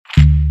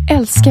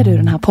Älskar du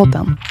den här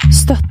podden?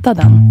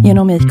 Stötta den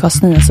genom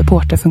IKAs nya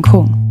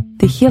supporterfunktion.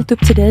 Det är helt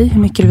upp till dig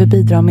hur mycket du vill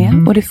bidra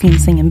med och det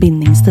finns ingen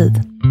bindningstid.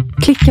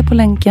 Klicka på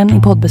länken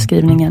i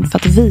poddbeskrivningen för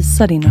att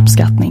visa din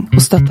uppskattning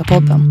och stötta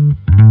podden.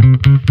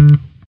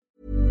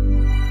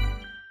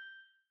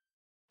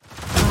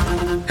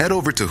 Head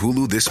over to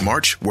Hulu this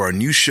March, where our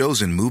new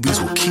shows and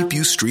movies will keep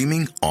you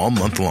streaming all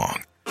month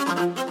long.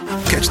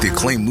 Catch the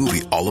acclaimed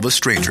movie All of Us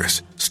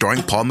Strangers,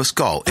 starring Paul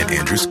Mescal and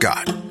Andrew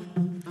Scott.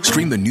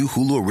 Stream the new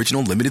Hulu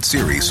original limited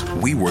series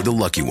We Were the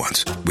Lucky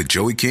Ones with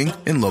Joey King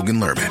and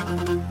Logan Lerman.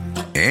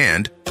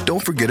 And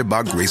don't forget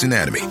about Grey's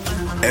Anatomy.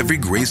 Every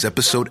Grey's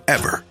episode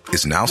ever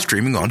is now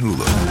streaming on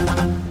Hulu.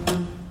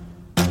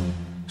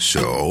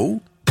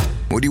 So,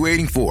 what are you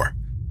waiting for?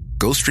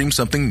 Go stream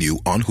something new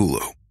on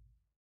Hulu.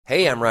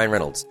 Hey, I'm Ryan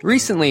Reynolds.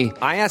 Recently,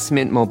 I asked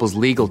Mint Mobile's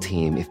legal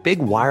team if big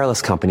wireless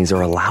companies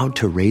are allowed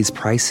to raise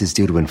prices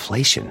due to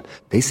inflation.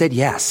 They said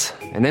yes.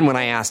 And then when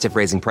I asked if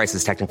raising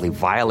prices technically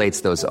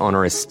violates those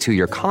onerous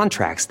two-year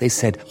contracts, they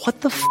said,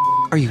 "What the f***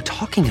 are you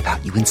talking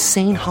about, you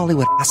insane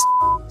Hollywood ass?"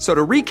 So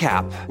to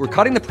recap, we're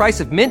cutting the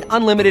price of Mint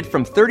Unlimited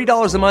from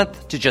 $30 a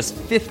month to just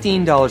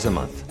 $15 a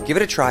month. Give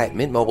it a try at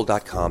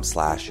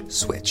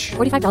mintmobile.com/switch.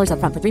 $45 up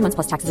front for 3 months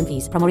plus taxes and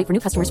fees. Promo rate for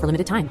new customers for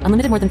limited time.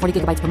 Unlimited more than 40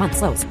 gigabytes per month.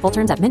 Slows full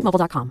terms at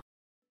mintmobile.com.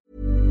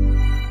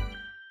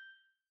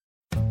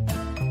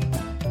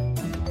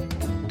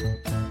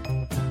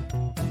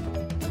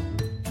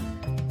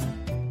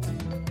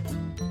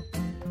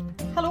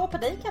 Hallå på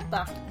dig,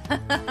 Katta.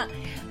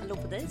 Hallå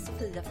på dig,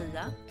 Sofia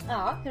Fia.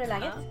 Ja, hur är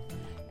läget?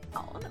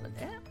 Ja, men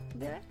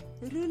det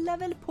rullar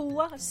väl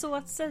på, så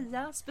att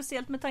säga.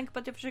 Speciellt med tanke på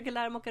att jag försöker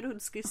lära mig åka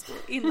rullskridskor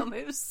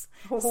inomhus.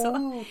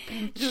 Så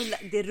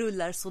det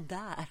rullar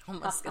sådär, om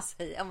man ska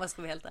säga, om man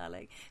ska vara helt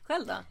ärlig.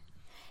 Själv då?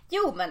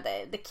 Jo, men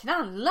det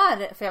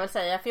knallar, får jag väl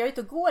säga. För jag är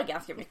ute och går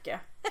ganska mycket.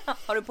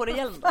 Har du på dig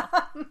hjälm då?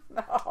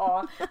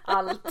 Ja,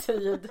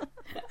 alltid.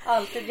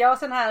 Jag har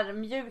sån här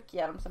mjuk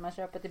hjälm som man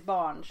köper till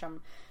barn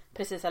som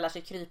precis har lärt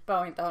sig krypa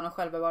och inte har någon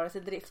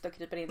självbevarelsedrift och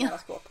kryper in i alla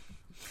skåp.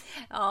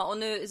 Ja, och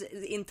nu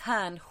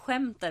intern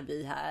skämtar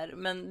vi här.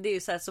 Men det är ju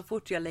så här, så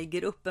fort jag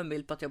lägger upp en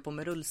bild på att jag har på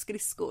mig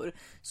rullskridskor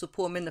så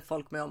påminner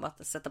folk mig om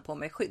att sätta på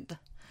mig skydd.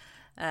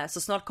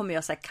 Så snart kommer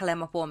jag så här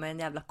klämma på mig en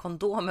jävla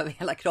kondom över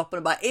hela kroppen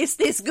och bara, is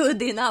this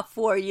good enough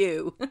for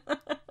you?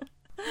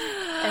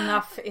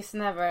 Enough is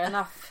never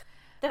enough.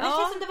 Det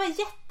känns som det var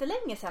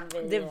jättelänge sedan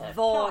vi det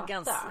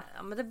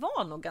var men det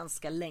var nog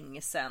ganska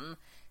länge sedan.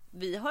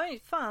 Vi har ju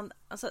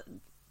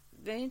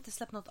vi har ju inte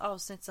släppt något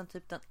avsnitt sedan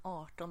typ den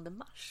 18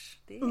 mars.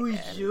 Det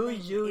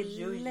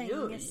är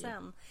länge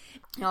sedan.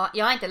 Ja,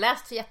 jag har inte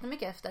läst så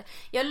jättemycket efter.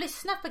 Jag har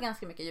lyssnat på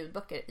ganska mycket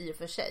ljudböcker i och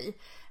för sig.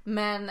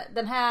 Men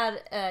den här,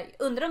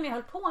 undrar om jag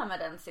höll på med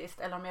den sist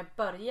eller om jag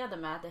började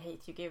med The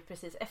Hate You Give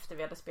precis efter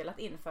vi hade spelat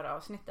in förra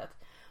avsnittet.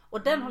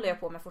 Och den håller jag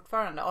på med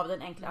fortfarande av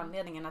den enkla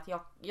anledningen att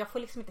jag får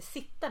liksom inte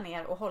sitta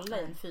ner och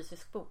hålla i en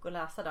fysisk bok och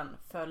läsa den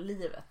för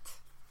livet.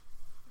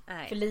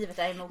 Nej. För livet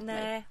är emot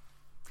mig.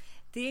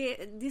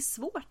 Det är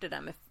svårt det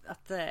där med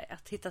att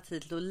hitta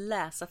tid till att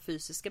läsa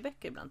fysiska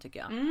böcker ibland, tycker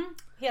jag.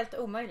 Helt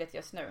omöjligt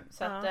just nu.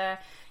 Så att,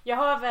 jag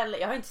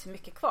har inte så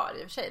mycket kvar i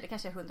och för sig. Det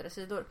kanske är 100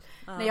 sidor.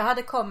 När jag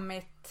hade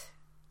kommit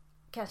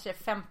kanske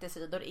 50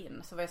 sidor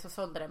in så var jag så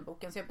sålde den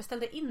boken. Så jag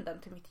beställde in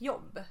den till mitt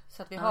jobb.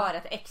 Så att vi har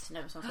ett ex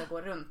nu som ska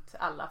gå runt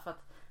alla. För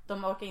att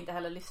de orkar inte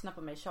heller lyssna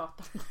på mig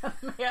tjata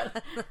mer.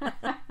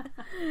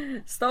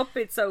 Stop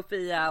it,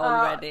 Sofia,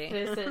 already. Ja,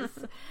 precis.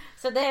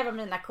 Så det är vad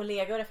mina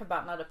kollegor är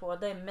förbannade på.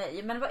 Det är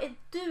mig. Men vad är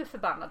du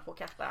förbannad på,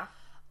 Katta?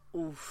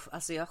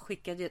 Alltså jag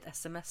skickade ju ett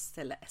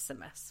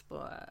sms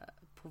på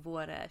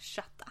vår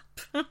chattapp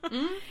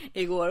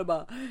igår och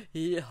bara,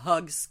 jag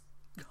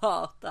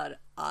hatar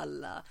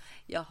alla.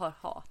 Jag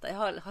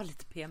har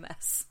lite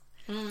PMS.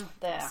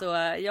 Så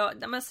jag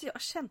har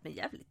känt mig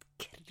jävligt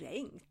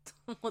kränkt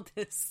och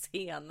det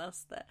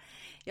senaste.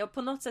 Jag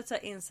på något sätt så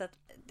har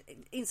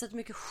insett hur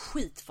mycket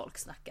skit folk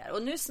snackar.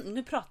 Och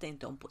nu pratar jag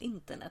inte om på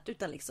internet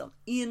utan liksom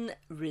in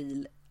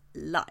real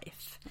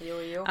life.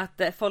 Jo.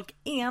 Att folk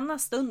ena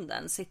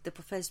stunden sitter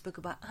på Facebook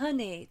och bara,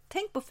 hörni,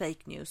 tänk på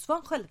fake news,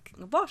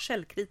 var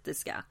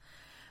källkritiska.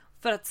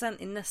 För att sen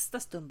i nästa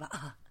stund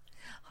bara,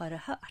 har du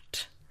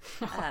hört?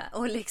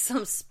 Och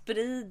liksom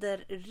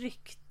sprider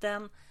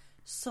rykten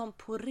som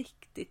på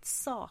riktigt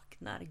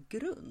saknar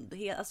grund.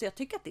 Alltså jag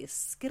tycker att det är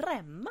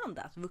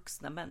skrämmande att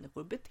vuxna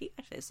människor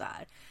beter sig så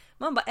här.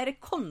 Man bara, är det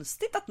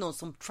konstigt att någon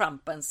som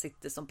Trump ens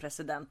sitter som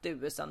president i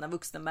USA när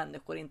vuxna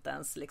människor inte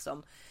ens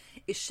liksom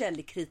är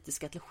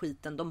källkritiska till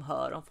skiten de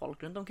hör om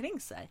folk runt omkring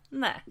sig?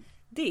 Nej,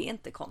 det är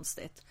inte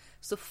konstigt.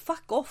 Så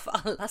fuck off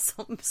alla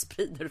som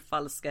sprider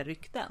falska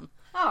rykten.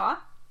 Ja.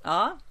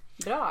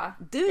 Bra.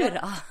 Du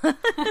då?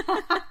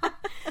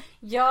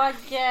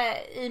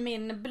 I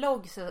min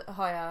blogg så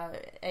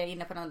är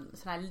inne på någon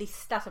sån här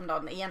lista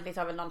som egentligen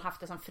har väl någon haft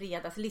det som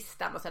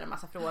fredagslistan och så är det en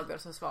massa frågor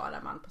och så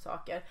svarar man på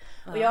saker.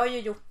 Och jag har ju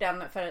gjort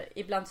den, för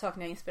ibland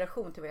saknar jag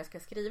inspiration till vad jag ska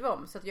skriva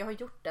om, så att jag har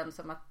gjort den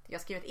som att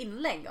jag skriver ett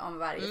inlägg om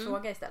varje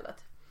fråga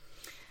istället.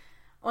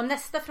 Och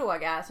nästa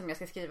fråga som jag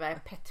ska skriva är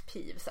pet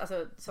peeves.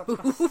 Alltså saker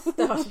som man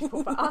stör sig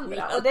på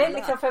andra. Och det är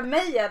liksom, för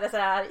mig är det så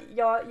här,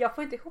 jag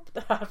får inte ihop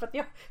det här. För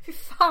att fy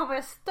fan vad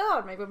jag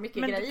stör mig på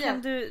mycket grejer.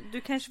 Men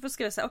du kanske får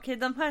skriva så här: okej,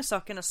 de här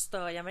sakerna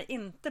stör jag mig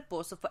inte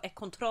på. Så får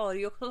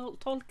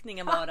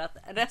contrario-tolkningen vara att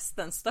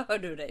resten stör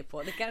du dig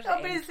på. Det kanske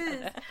är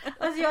precis.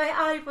 Alltså jag är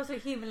arg på så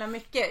himla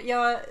mycket.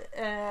 Jag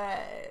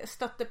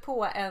stötte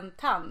på en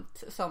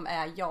tant som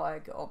är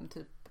jag om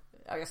typ,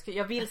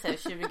 jag vill säga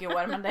 20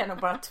 år, men det är nog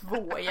bara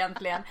 2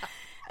 egentligen.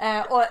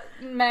 Och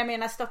när jag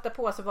menar stötta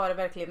på, så var det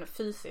verkligen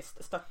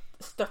fysiskt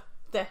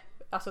stötte,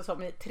 alltså som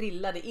vi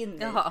trillade in i.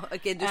 Jaha,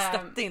 okej, du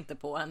stötte inte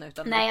på henne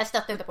utan... Nej, jag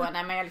stötte inte på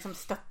henne, men jag liksom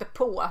stötte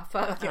på för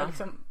att jag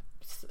liksom,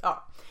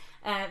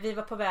 vi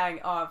var på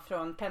väg av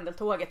från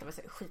pendeltåget. Det var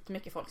så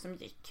skitmycket folk som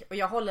gick. Och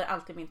jag håller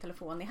alltid min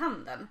telefon i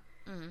handen.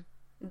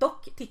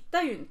 Dock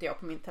tittar ju inte jag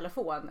på min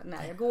telefon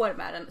när jag går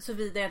med den,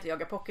 såvida jag inte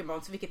jagar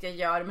Pokémons, vilket jag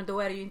gör, men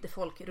då är det ju inte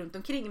folk runt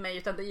omkring mig,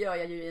 utan det gör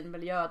jag ju i en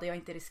miljö där jag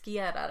inte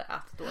riskerar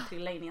att då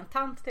trilla in i en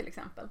tant till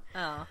exempel.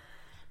 Ja.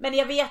 Men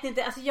jag vet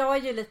inte, alltså jag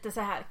är ju lite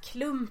så här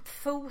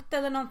klumpfot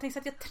eller någonting, så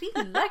att jag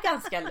trillar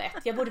ganska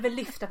lätt. Jag borde väl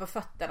lyfta på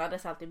fötterna,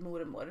 det är alltid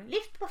mormor.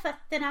 Lyft på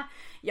fötterna.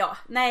 Ja,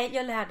 nej,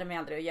 jag lärde mig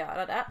aldrig att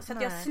göra det. Så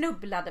att jag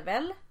snubblade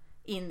väl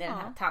in i den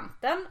här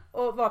tanten,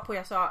 och varpå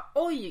jag sa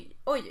oj,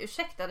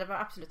 ursäkta, det var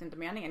absolut inte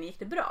meningen, gick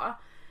det bra?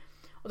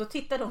 Och då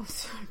tittade hon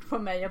surt på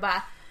mig och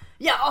bara,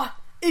 ja,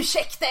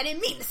 ursäkta är det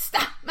minsta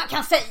man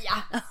kan säga.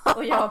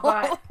 Och jag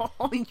bara,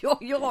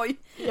 jag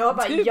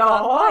bara, du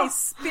ja, bara, my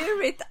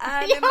spirit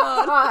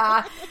animal.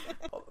 ja.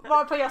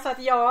 Varpå jag sa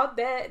att ja,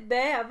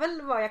 det är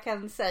väl vad jag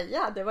kan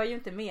säga, det var ju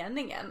inte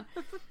meningen.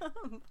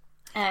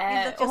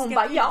 Och hon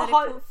bara, jag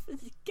har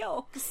fika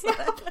också.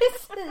 Ja,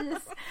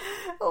 precis.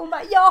 Och hon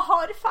bara, jag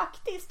har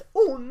faktiskt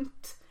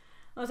ont.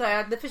 Och så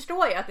jag, det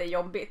förstår jag att det är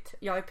jobbigt.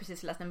 Jag har ju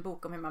precis läst en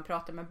bok om hur man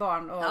pratar med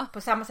barn. Och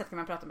på samma sätt kan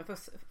man prata med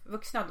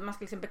vuxna. Man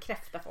ska liksom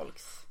bekräfta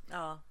folks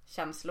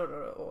känslor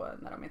och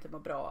när de inte mår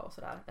bra och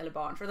sådär. Eller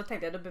barn. Så då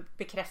tänkte jag, då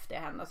bekräftar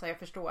jag henne. Så jag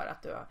förstår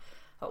att du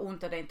har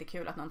ont och det är inte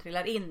kul att någon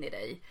trillar in i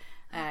dig.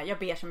 Jag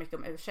ber så mycket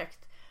om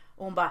ursäkt.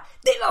 Och hon bara,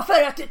 det var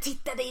för att du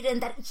tittade i den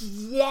där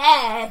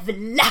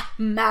jävla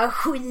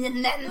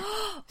maskinen.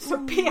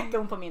 Så pekade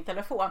hon på min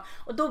telefon.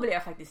 Och då blev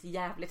jag faktiskt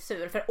jävligt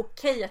sur. För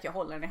okej att jag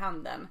håller den i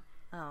handen.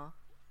 Ja.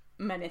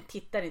 Men jag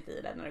tittar inte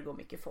i den när det går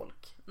mycket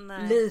folk.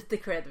 Nej. Lite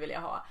cred vill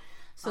jag ha.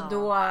 Så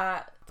då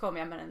kom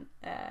jag med den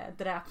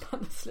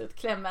dräpande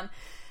slutklämmen.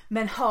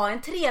 Men ha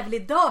en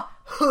trevlig dag,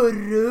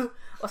 hörru!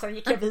 Och sen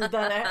gick jag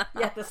vidare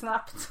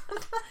jättesnabbt.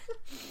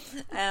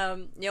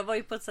 Jag var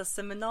ju på ett sånt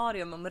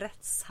seminarium om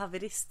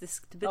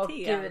rättshaveristiskt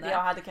beteende. Gud,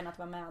 jag hade kunnat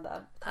vara med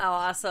där.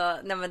 Ja, alltså,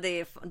 nej, men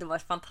det var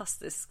ett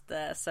fantastiskt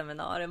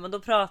seminarium. Och då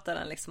pratade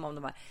den liksom om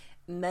de här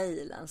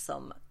mejlen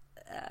som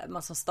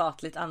man som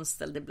statligt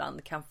anställd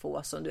ibland kan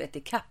få, som du vet,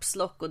 i caps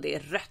lock, och det är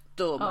rött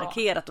och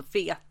markerat och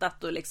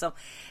fetat, och liksom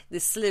det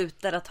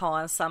slutar att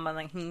ha en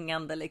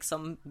sammanhängande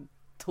liksom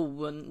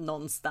ton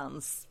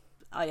någonstans,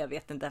 jag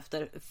vet inte,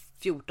 efter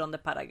 14:e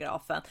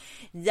paragrafen,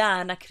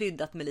 gärna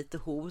kryddat med lite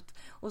hot,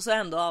 och så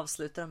ändå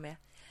avslutar de med,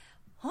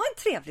 ha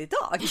en trevlig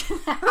dag.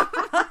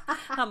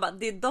 Han bara,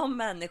 det är de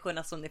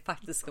människorna som ni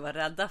faktiskt ska vara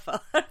rädda för.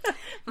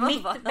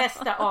 Mitt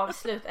bästa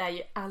avslut är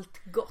ju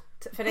allt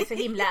gott. För det är så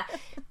himla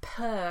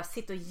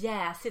pösigt och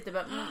jäsigt och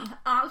bara,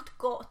 allt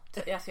gott.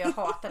 Alltså jag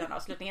hatar den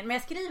avslutningen. Men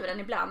jag skriver den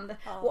ibland.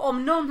 Och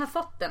om någon har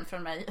fått den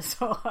från mig,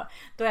 så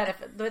då är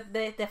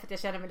det för att jag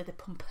känner mig lite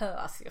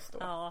pompös just då.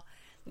 Ja,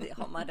 det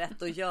har man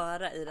rätt att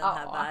göra i den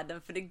här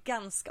världen. För det är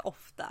ganska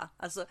ofta,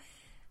 alltså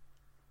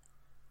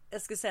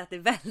jag skulle säga att det är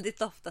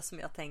väldigt ofta som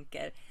jag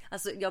tänker,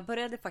 alltså jag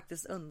började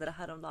faktiskt undra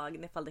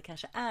häromdagen ifall det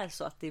kanske är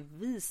så att det är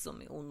vi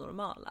som är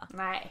onormala.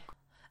 Nej.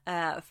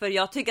 För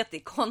jag tycker att det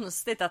är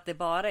konstigt att det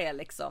bara är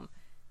liksom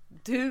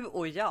du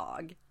och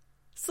jag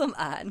som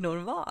är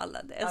normala.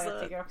 Alltså,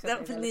 jag tycker också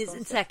att det är ni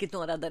är säkert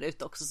några där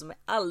ute också som är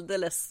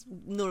alldeles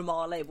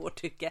normala i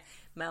vårt tycke.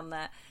 Men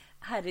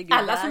herregud.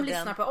 Alla som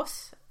lyssnar på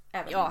oss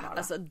är väl normala.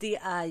 Alltså det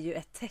är ju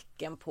ett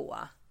tecken på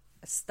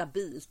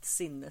stabilt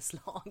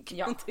sinneslag,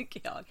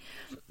 tycker jag.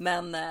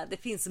 Men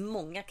det finns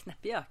många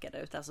knäppjökar där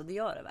ute, alltså det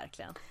gör det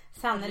verkligen.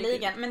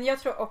 Sannoliken, men jag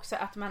tror också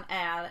att man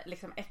är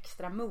liksom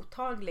extra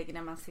mottaglig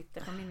när man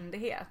sitter på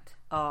myndighet.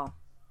 Ja.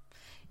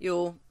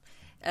 Jo,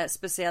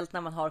 speciellt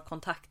när man har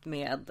kontakt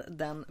med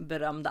den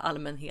berömda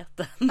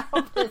allmänheten.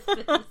 Ja,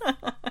 precis.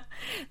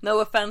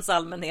 No offense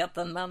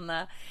allmänheten, men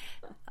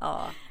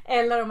ja.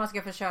 Eller om man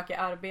ska försöka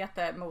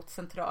arbeta mot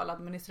central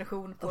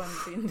administration på en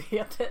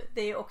myndighet.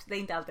 Det är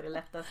inte alltid det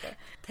lättaste.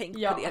 Tänk på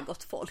det,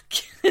 gott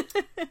folk.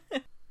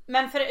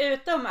 Men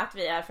förutom att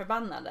vi är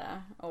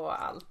förbannade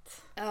och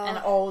allt, and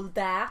all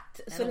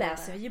that, så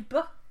läser vi ju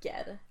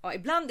böcker. Ja,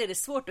 ibland är det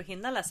svårt att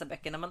hinna läsa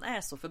böcker när man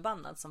är så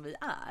förbannad som vi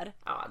är.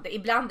 Ja,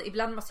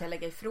 ibland måste jag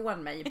lägga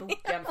ifrån mig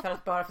boken för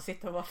att bara få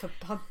sitta och vara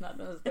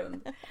förbannad en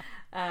stund.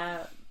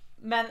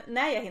 Men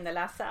när jag hinner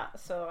läsa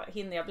så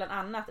hinner jag bland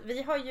annat,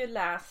 vi har ju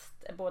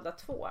läst båda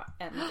två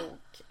en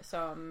bok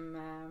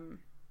som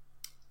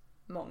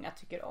många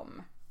tycker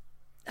om.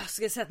 Jag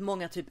skulle säga att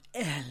många typ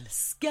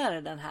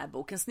älskar den här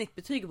boken.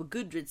 Snittbetyget på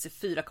Goodreads är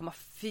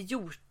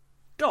 4,14.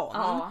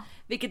 Ja.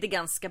 Vilket är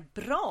ganska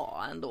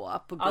bra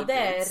ändå på Goodreads. Ja,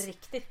 det är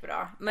riktigt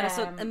bra. Men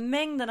alltså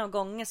mängden av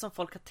gånger som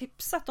folk har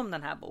tipsat om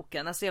den här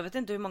boken. Alltså jag vet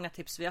inte hur många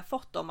tips vi har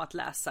fått om att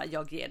läsa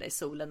Jag ger dig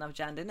solen av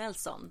Jandy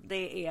Nelson.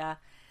 Det är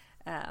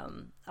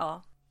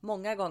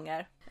många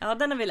gånger. Ja,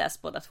 den har vi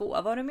läst båda två.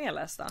 Vad har du mer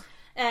läst då?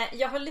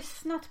 Jag har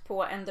lyssnat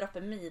på En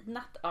droppe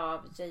midnatt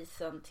av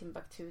Jason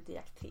Timbuktu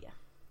Diakité.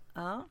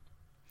 Ja.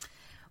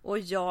 Och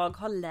jag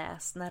har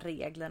läst När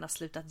reglerna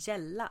slutat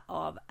gälla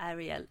av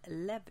Ariel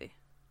Levy.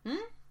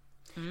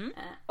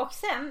 Och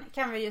sen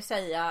kan vi ju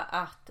säga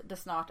att det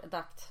snart är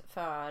dags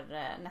för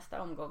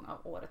nästa omgång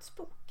av Årets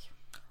bok.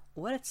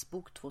 Årets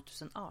bok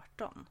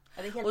 2018.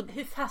 Ja, det är helt,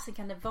 hur fasen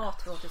kan det vara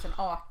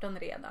 2018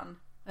 redan?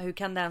 Hur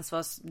kan det ens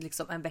vara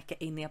liksom en vecka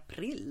in i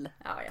april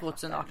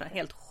 2018?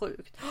 Helt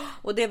sjukt.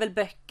 Och det är väl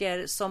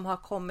böcker som har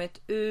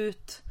kommit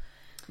ut,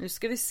 nu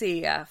ska vi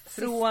se,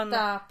 från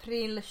sista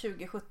april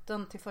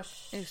 2017 till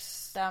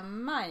första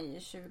maj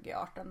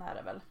 2018 är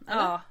det väl?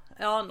 Eller?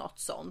 Ja, något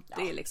sånt. Ja.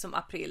 Det är liksom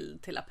april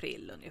till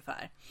april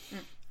ungefär.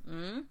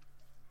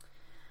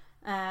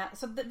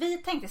 Så vi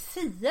tänkte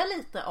säga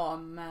lite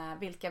om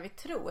vilka vi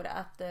tror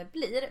att det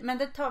blir. Men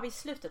det tar vi i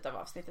slutet av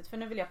avsnittet. För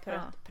nu vill jag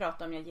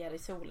prata om Jag ger dig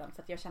solen.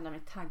 För att jag kände mig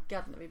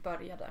taggad när vi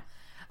började.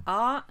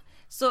 Ja,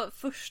 så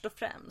först och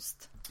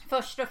främst.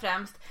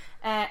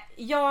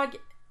 Jag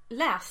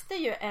läste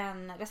ju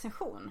en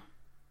recension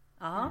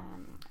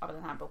av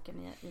den här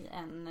boken i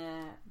en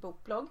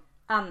bokblogg.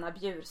 Anna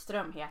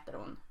Bjurström heter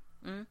hon.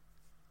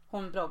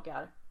 Hon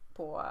bloggar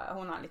på,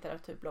 hon har en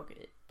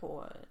litteraturblogg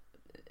på,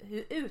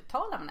 hur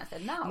uttalar man det?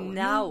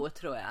 Now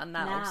tror jag.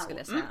 Now skulle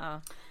jag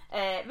säga.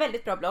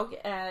 Väldigt bra blogg.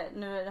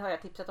 Nu har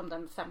jag tipsat om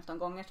den 15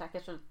 gånger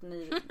säkert, så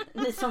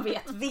ni som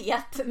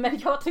vet. Men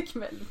jag tycker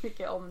väldigt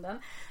mycket om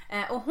den.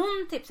 Och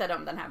hon tipsade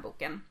om den här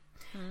boken.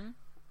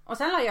 Och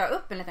sen la jag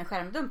upp en liten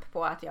skärmdump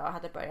på att jag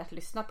hade börjat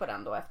lyssna på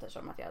den då,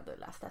 eftersom att jag hade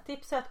läst det här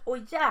tipset. Och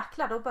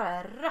jäklar, då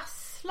bara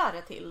rasslar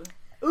det till.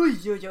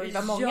 Oj,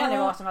 vad många det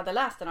var som hade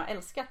läst den och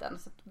älskat den.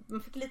 Så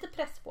man fick lite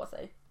press på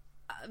sig.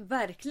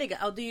 Verkligen,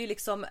 ja, det är ju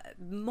liksom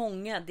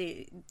många,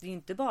 det är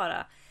inte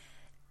bara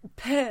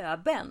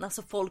pöben,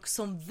 alltså folk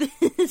som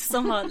vi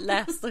som har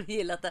läst och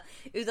gillat det,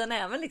 utan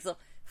även liksom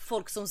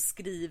folk som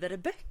skriver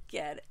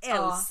böcker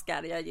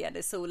älskar Jag ger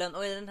dig solen.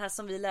 Och i den här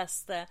som vi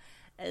läste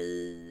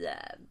i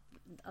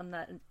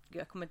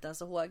jag kommer inte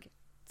ens ihåg,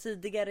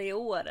 tidigare i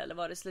år, eller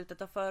var det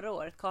slutet av förra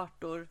året,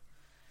 Kartor.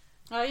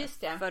 Ja,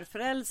 just det. För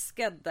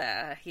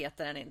förälskade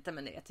heter den inte,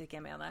 men det vet vilka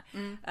jag menar.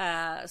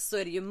 Så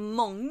är det ju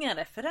många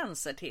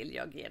referenser till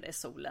Jag ger dig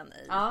solen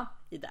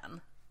i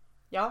den.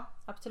 Ja,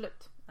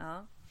 absolut.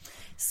 Ja.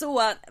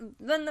 Så,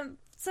 men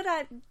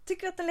sådär,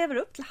 tycker du att den lever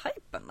upp till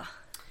hypen då?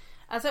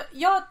 Alltså,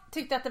 jag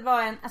tyckte att det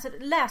var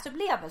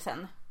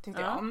läsupplevelsen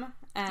tyckte jag om.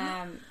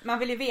 Man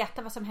vill ju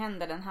veta vad som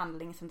händer, den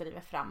handling som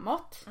driver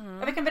framåt.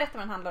 Vi kan berätta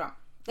vad den handlar om.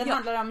 Den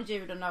handlar om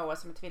Jude och Noah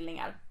som är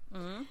tvillingar.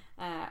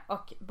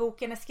 Och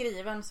boken är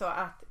skriven så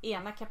att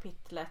ena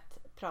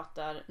kapitlet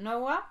pratar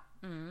Noah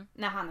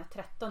när han är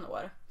 13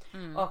 år.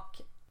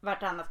 Och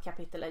vartannat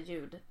kapitel är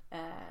Jude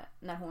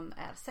när hon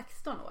är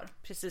 16 år.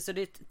 Precis, och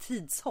det är ett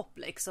tidshopp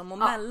liksom. Och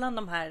mellan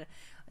de här,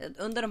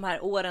 under de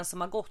här åren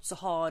som har gått, så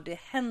har det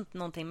hänt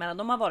någonting mellan.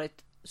 De har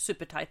varit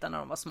supertajta när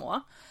de var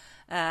små.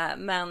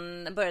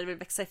 Men började väl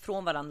växa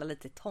ifrån varandra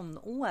lite i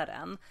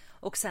tonåren.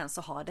 Och sen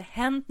så har det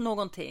hänt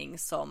någonting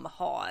som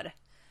har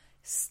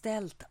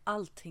ställt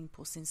allting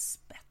på sin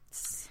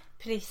spets.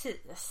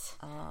 Precis.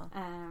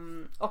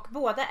 Och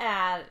båda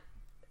är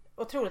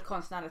otroligt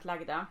konstnärligt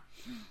lagda.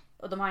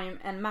 Och de har ju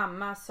en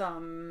mamma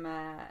som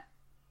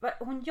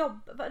hon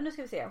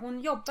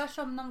jobbar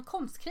som någon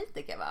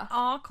konstkritiker, va?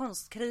 Ja,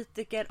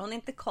 konstkritiker. Hon är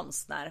inte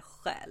konstnär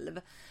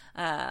själv.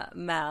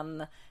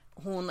 Men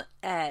hon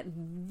är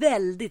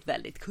väldigt,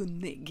 väldigt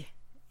kunnig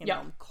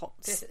inom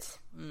konst. Precis.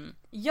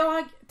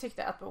 Jag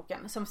tyckte att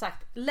boken, som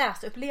sagt,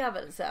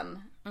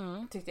 läsupplevelsen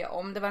tyckte jag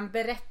om. Det var en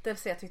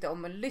berättelse jag tyckte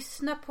om att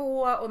lyssna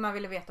på, och man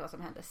ville veta vad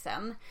som hände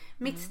sen.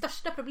 Mitt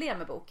största problem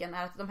med boken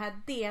är att de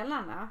här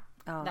delarna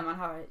där man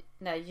har,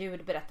 när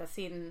Jude berättar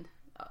sin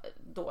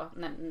då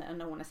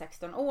när hon är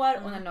 16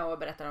 år och när Noah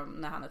berättar om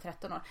när han är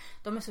 13 år,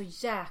 de är så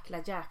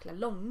jäkla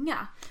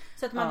långa,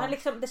 så att man har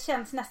liksom, det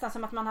känns nästan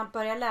som att man har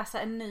börjat läsa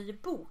en ny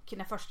bok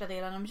när första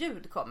delen om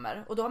Jude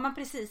kommer, och då har man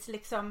precis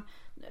liksom,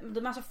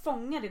 de är så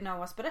fångade i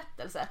Noahs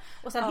berättelse,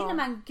 och sen hinner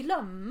man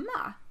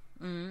glömma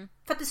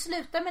för att det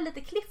slutar med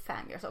lite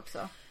cliffhangers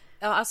också.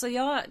 Ja, alltså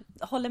jag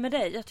håller med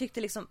dig. Jag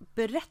tyckte liksom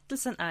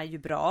berättelsen är ju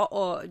bra,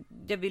 och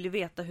jag vill ju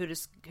veta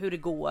hur det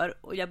går,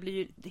 och jag blir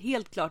ju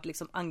helt klart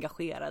liksom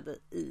engagerad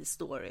i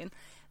storyn.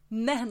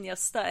 Men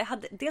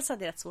dels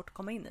hade jag rätt svårt att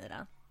komma in i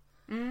den.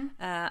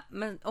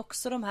 Men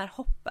också de här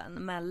hoppen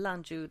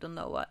mellan Jude och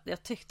Noah.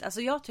 Jag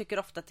tycker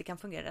ofta att det kan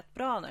fungera rätt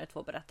bra när det är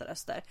två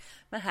berättarröster.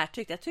 Men här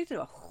tyckte jag det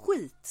var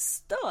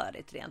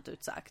skitstörigt, rent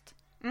ut sagt.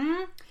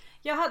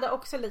 Jag hade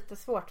också lite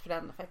svårt för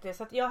den faktiskt.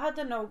 Så att jag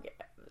hade nog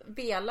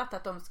velat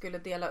att de skulle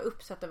dela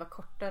upp så att det var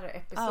kortare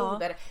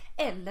episoder.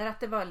 Eller att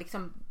det var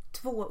liksom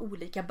 2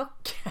 olika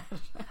böcker.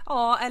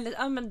 Ja,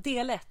 eller men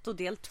del 1 och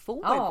del 2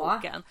 i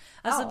boken.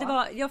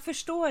 Alltså jag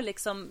förstår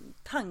liksom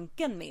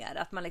tanken mer,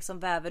 att man liksom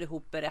väver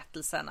ihop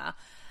berättelserna.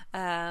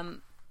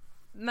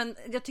 Men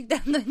jag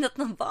tyckte ändå inte att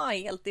de var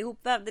helt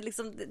ihopvävda.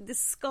 Liksom, det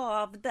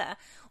skavde.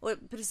 Och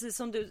precis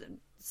som du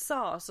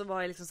sa, så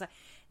var det liksom så här,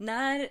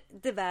 när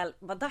det väl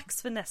var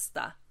dags för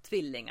nästa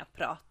tvilling att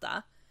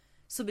prata,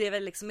 så blev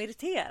jag liksom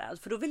irriterad.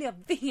 För då ville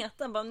jag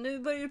veta, nu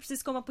börjar du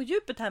precis komma på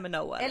djupet här med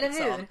Noah. Eller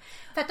liksom. hur?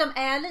 För att de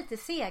är lite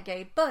sega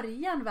i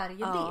början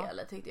varje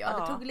del, tyckte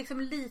jag. Det tog liksom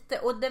lite,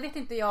 och det vet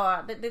inte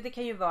jag, det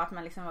kan ju vara att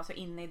man liksom var så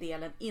inne i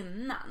delen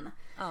innan.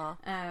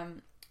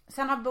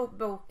 Sen har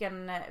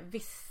boken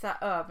vissa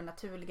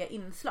övernaturliga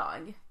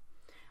inslag.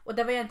 Och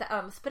det var jag inte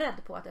alls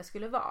beredd på att det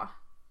skulle vara.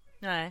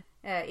 Nej.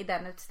 I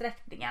den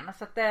utsträckningen.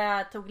 Så att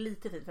det tog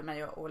lite tid för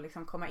mig att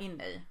liksom komma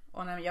in i.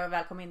 Och när jag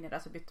väl kom in i det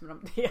så bytte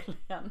de del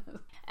igen.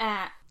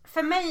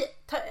 För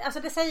mig, alltså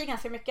det säger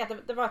ganska mycket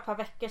att det var ett par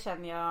veckor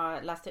sedan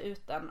jag läste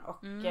ut den. Och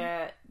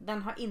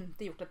den har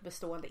inte gjort ett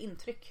bestående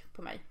intryck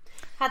på mig.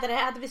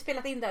 Hade vi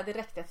spelat in det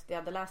direkt efter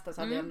jag hade läst den,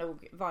 så hade jag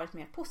nog varit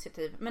mer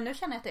positiv. Men nu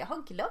känner jag att jag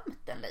har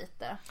glömt den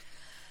lite.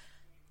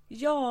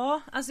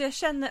 Ja, alltså jag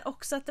känner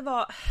också att det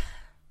var...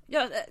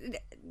 Jag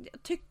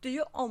tyckte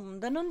ju om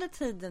den under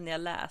tiden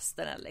jag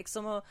läste den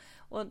liksom,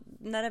 och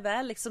när det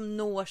väl liksom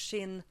når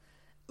sin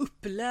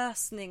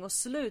upplösning och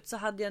slut, så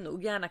hade jag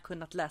nog gärna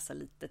kunnat läsa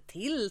lite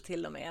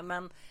till och med,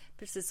 men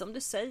precis som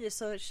du säger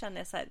så känner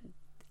jag så här,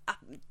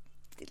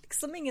 det är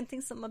liksom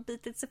ingenting som har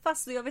bitit sig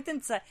fast, och jag vet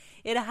inte så här,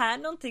 är det här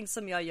någonting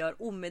som jag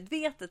gör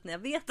omedvetet när jag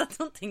vet att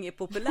någonting är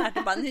populärt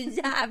och bara, nu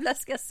jävlar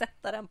ska jag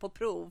sätta den på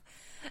prov.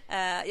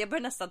 Jag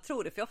börjar nästan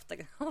tro det, för jag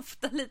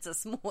ofta lite så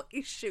små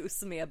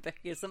issues med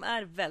böcker som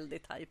är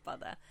väldigt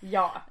hypade.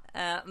 Ja.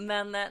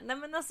 Men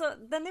alltså,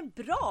 den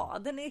är bra,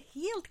 den är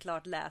helt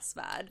klart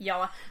läsvärd.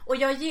 Ja, och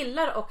jag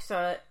gillar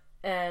också,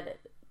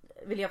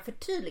 vill jag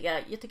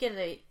förtydliga, jag tycker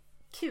det är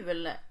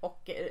kul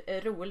och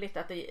roligt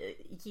att det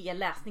ger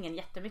läsningen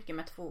jättemycket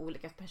med 2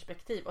 olika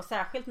perspektiv, och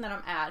särskilt när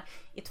de är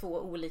i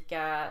 2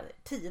 olika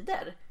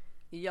tider.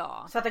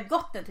 Ja. Så att det har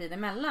gått en tid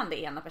emellan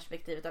det ena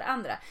perspektivet och det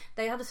andra.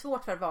 Det jag hade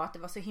svårt för var att det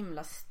var så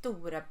himla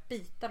stora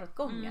bitar åt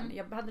gången.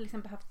 Jag hade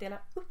liksom behövt dela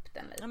upp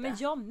den lite. Ja, men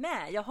jag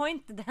med. Jag har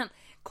inte den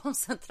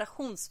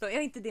koncentrationsförmågan. Jag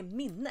har inte det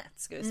minnet,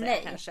 ska vi säga.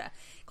 Nej. Kanske.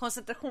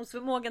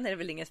 Koncentrationsförmågan är det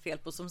väl inget fel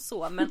på som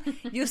så. Men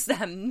just det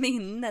här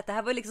minnet. Det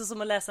här var liksom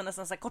som att läsa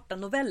nästan så här korta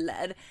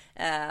noveller.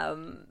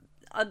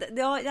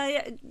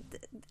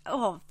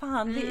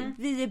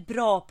 Vi är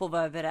bra på att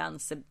vara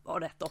överens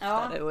rätt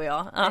ofta, du och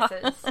jag.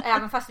 Precis.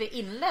 Även fast vi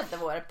inledde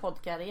vår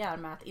poddkarriär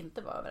med att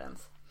inte vara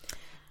överens.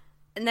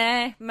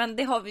 Nej, men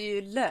det har vi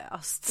ju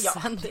löst.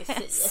 Ja,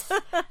 precis.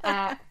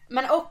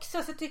 Men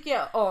också så tycker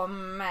jag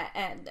om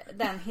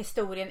den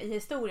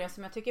historien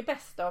som jag tycker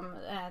bäst om.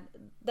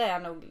 Det är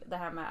nog det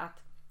här med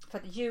att, för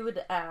att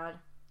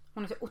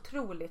hon är så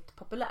otroligt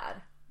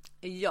populär.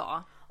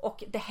 Ja.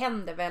 Och det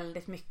händer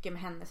väldigt mycket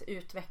med hennes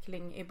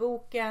utveckling i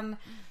boken.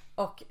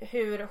 Och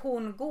hur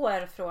hon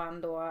går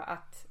från då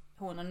att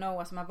hon och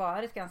Noah, som har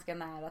varit ganska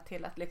nära,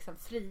 till att liksom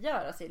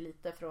frigöra sig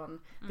lite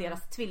från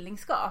deras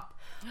tvillingskap.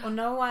 Och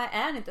Noah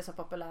är inte så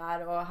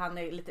populär och han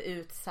är lite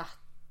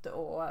utsatt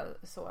och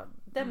så.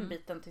 Den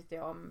biten tyckte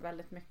jag om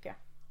väldigt mycket.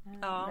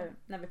 Nu,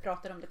 när vi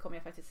pratar om det kommer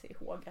jag faktiskt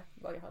ihåg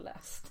vad jag har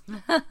läst.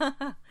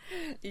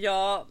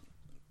 Ja,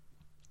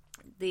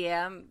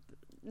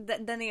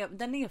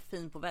 den är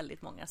fin på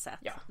väldigt många sätt.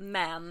 Ja.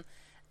 Men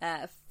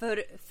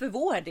för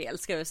vår del,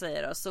 ska jag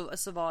säga då,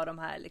 så var de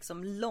här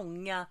liksom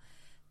långa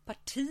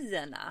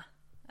partierna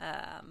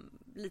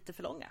lite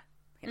för långa,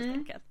 helt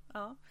enkelt.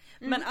 Ja.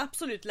 Men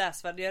absolut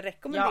läsvärd. Jag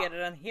rekommenderar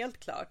den helt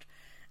klart.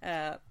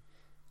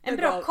 En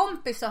bra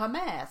kompis att ha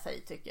med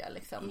sig, tycker jag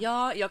liksom.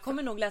 Ja, jag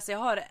kommer nog läsa. Jag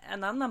har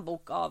en annan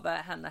bok av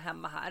henne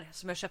hemma här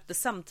som jag köpte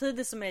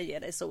samtidigt som jag ger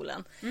dig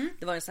solen.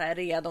 Det var en så här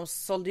rea, de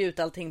sålde ut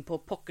allting på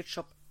Pocket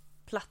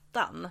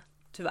Shop-plattan,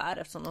 tyvärr,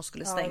 eftersom de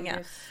skulle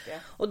stänga.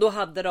 Och då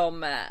hade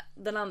de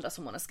den andra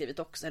som hon har skrivit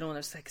också. Eller hon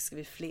har säkert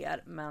skrivit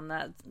fler,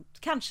 men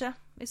kanske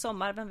i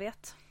sommar, vem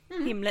vet.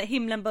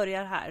 Himlen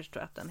börjar här,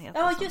 tror jag att den heter.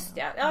 Ja, just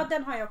det. Ja,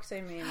 den har jag också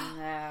i min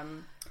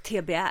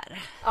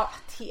TBR. Ja,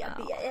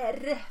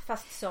 TBR,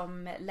 fast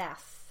som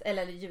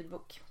eller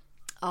ljudbok.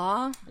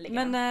 Ja,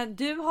 men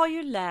du har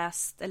ju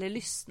läst eller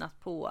lyssnat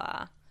på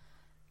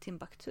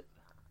Timbuktu.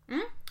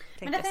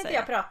 Men det tänkte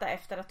jag prata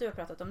efter att du har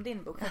pratat om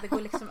din bok. För det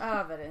går liksom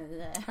över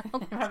i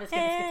vad vi ska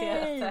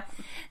diskutera.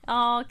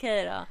 Ja,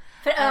 okej då.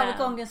 För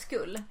övergångens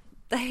skull.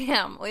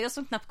 Damn. Och jag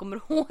som knappt kommer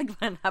ihåg vad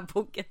den här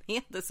boken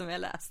heter som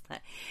jag läst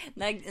här.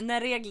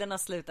 När reglerna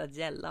slutat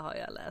gälla har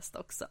jag läst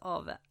också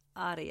av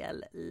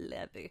Ariel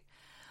Levy.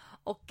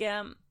 Och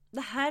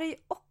det här är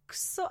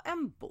också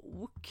en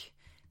bok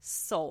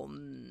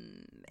som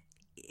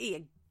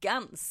är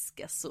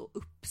ganska så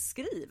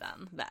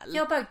uppskriven väl.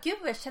 Jag bara, gud,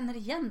 jag känner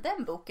igen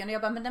den boken. Och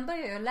jag bara, men den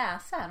började jag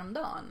läsa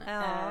häromdagen.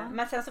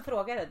 Men sen så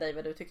frågade jag dig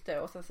vad du tyckte.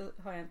 Och sen så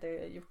har jag inte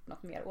gjort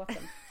något mer åt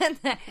den.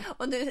 Nej,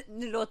 och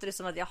nu låter det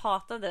som att jag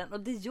hatade den. Och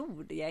det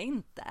gjorde jag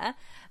inte.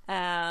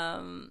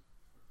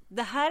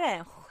 Det här är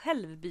en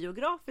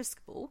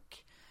självbiografisk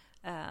bok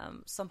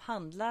som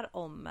handlar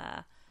om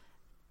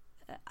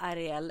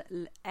Ariel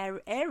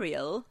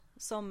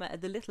som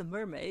The Little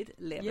Mermaid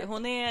lever. Yeah.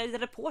 Hon är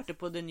reporter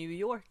på The New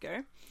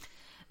Yorker.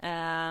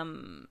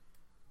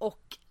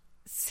 Och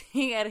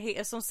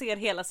som ser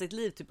hela sitt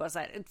liv typ bara så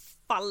här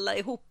falla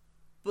ihop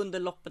under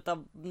loppet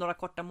av några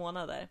korta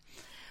månader.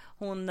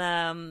 Hon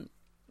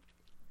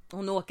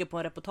åker på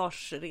en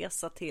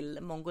reportageresa till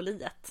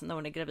Mongoliet när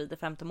hon är gravid i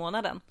 5:e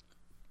månaden.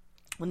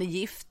 Hon är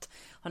gift,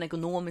 har en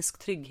ekonomisk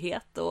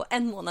trygghet och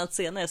 1 månad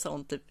senare så har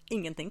hon typ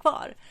ingenting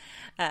kvar.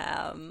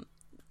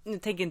 Nu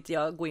tänker inte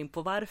jag gå in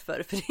på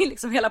varför, för det är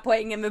liksom hela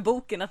poängen med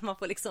boken att man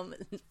får liksom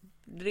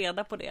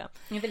reda på det.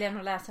 Nu vill jag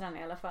nog läsa den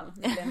i alla fall.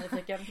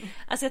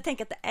 Alltså jag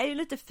tänker att det är ju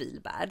lite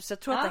feelbad, så jag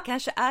tror att det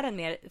kanske är en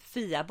mer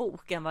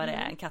Fia-bok än vad det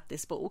är en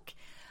Kattis-bok.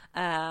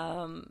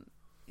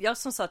 Jag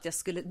som sa att jag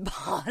skulle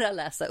bara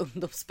läsa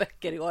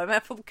ungdomsböcker i år, men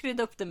jag får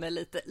krydda upp det med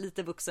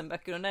lite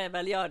vuxenböcker, och när jag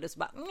väl gör det så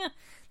bara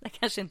det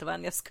kanske inte var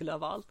en jag skulle ha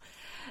valt.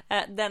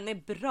 Den är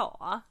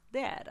bra,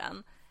 det är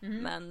den.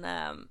 Men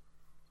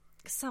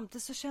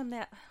samtidigt så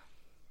känner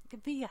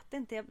jag vet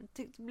inte, jag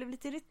blev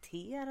lite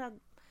irriterad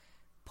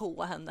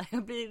på henne.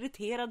 Jag blir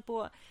irriterad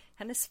på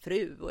hennes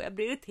fru och jag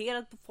blir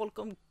irriterad på folk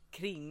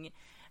omkring.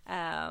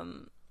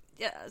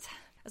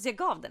 Jag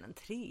gav den en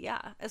 3.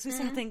 Jag skulle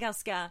säga att det är en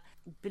ganska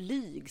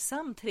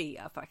blygsam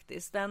 3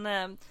 faktiskt.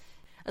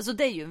 Alltså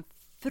det är ju en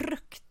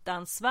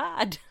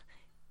fruktansvärd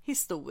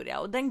historia,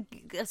 och den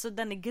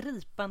är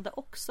gripande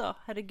också.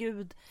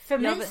 Herregud. För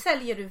mig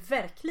säljer du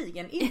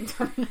verkligen in.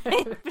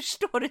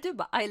 Förstår du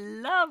bara I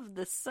love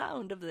the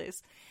sound of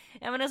this.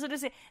 Ja, men alltså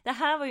det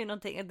här var ju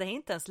någonting, det är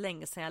inte ens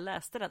länge sedan jag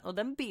läste den, och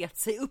den bet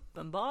sig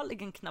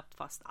uppenbarligen knappt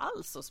fast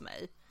alls hos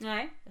mig.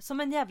 Nej. Som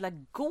en jävla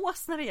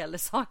gås när det gäller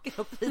saker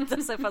och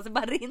bita sig fast det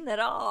bara rinner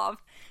av.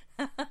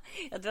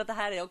 Jag tror att det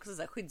här är också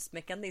så här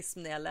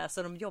skyddsmekanism. När jag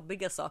läser om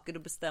jobbiga saker, då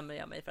bestämmer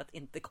jag mig för att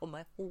inte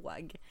komma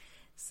ihåg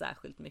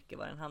särskilt mycket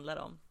vad den handlar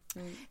om.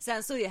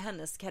 Sen så är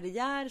hennes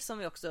karriär, som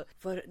vi också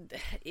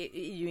är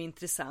ju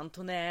intressant.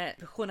 Hon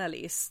är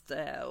journalist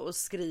och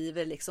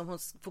skriver liksom, hon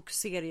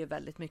fokuserar ju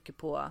väldigt mycket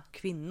på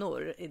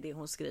kvinnor i det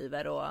hon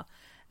skriver, och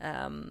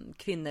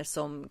kvinnor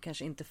som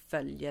kanske inte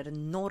följer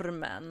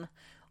normen.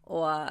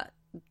 Och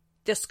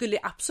jag skulle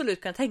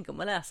absolut kunna tänka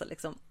mig att läsa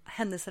liksom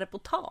hennes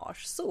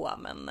reportage så,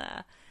 men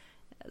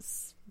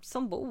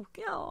som bok,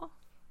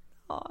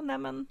 nej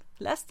men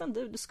läs den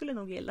du skulle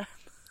nog gilla.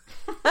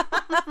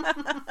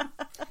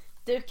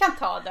 Du kan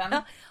ta den.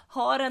 Ja,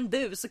 har en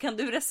du, så kan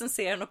du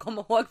recensera den och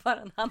komma ihåg vad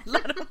den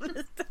handlar om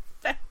lite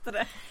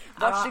bättre.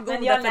 Varsågoda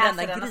för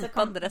denna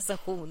gripande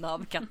recension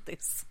av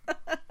Kattis.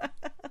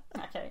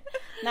 Okej.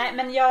 Nej,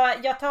 men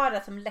jag tar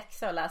det som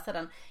läxa att läsa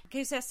den. Jag kan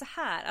ju säga så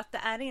här, att det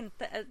är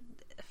inte,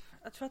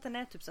 jag tror att den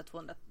är typ så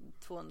 200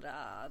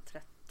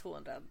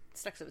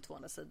 strax över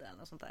 200 sidor eller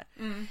något sånt där.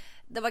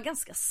 Det var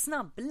ganska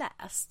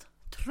snabbläst,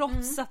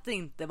 trots att det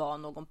inte var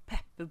någon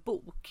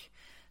peppbok.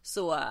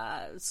 Så tror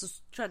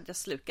jag att jag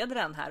slukade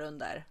den här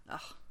under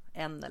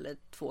 1 eller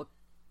 2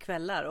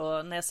 kvällar.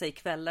 Och när jag säger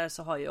kvällar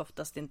så har jag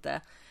oftast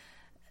inte,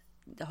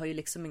 jag har ju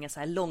liksom inga så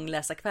här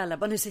långläsarkvällar,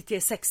 bara nu sitter jag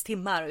i 6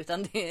 timmar,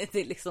 utan det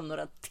är liksom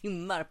några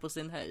timmar på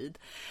sin höjd.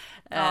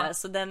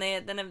 Så den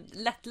är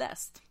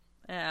lättläst.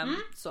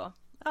 Så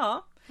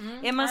ja.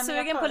 Är man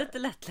sugen på lite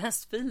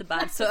lättläst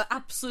feelbad, så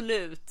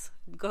absolut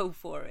go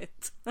for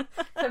it.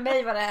 För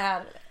mig var det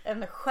här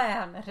en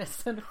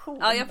stjärnrecension.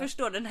 Ja, jag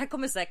förstår. Den här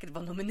kommer säkert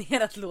vara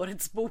nominerad till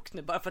årets bok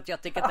nu, bara för att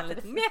jag tycker att den är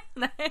lite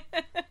nej.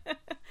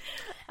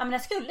 Ja, men den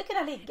skulle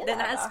kunna ligga där. Den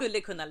här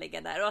skulle kunna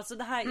ligga där. Och alltså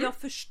det här, jag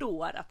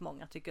förstår att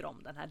många tycker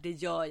om den här. Det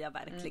gör jag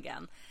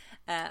verkligen.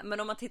 Men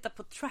om man tittar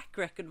på track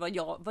record,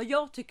 vad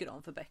jag tycker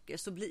om för böcker,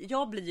 så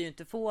jag blir ju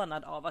inte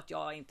förvånad av att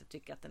jag inte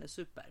tycker att den är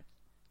super.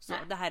 Så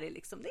det här är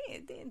liksom, det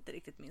är inte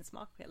riktigt min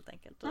smak helt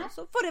enkelt. Och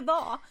så får det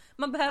vara.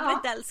 Man behöver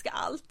inte älska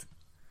allt.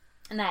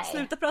 Nej.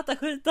 Sluta prata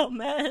skit om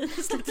mig.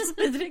 Sluta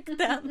sprida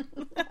rykten.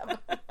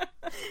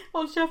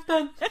 Håll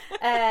käften.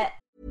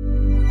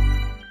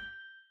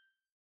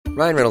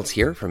 Ryan Reynolds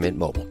here from Mint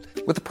Mobile.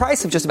 With the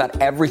price of just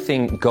about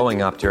everything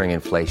going up during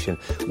inflation,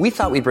 we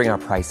thought we'd bring our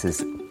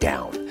prices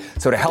down.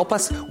 So to help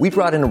us, we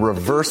brought in a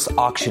reverse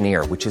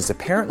auctioneer, which is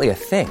apparently a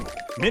thing.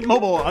 Mint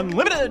Mobile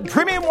Unlimited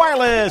Premium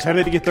Wireless. How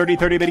to get 30,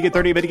 30, bit to get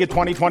 30, bit to get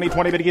 20, 20,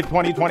 20, bit to get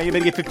 20, 20, bit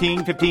to get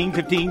 15, 15,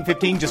 15,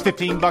 15, just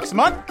 $15 a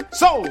month?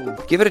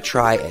 Sold! Give it a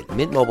try at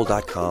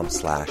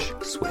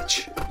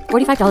mintmobile.com/switch.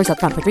 $45 up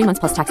front for 3 months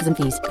plus taxes and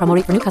fees. Promo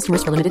rate for new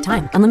customers for limited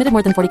time. Unlimited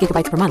more than 40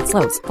 gigabytes per month.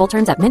 Slows full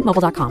terms at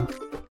mintmobile.com.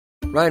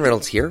 Ryan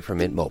Reynolds here from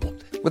Mint Mobile.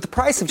 With the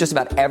price of just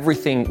about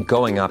everything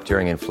going up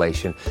during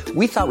inflation,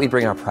 we thought we'd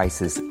bring our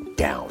prices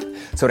down.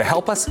 So to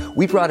help us,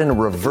 we brought in a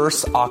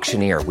reverse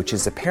auctioneer, which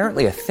is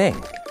apparently a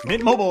thing.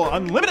 Mint Mobile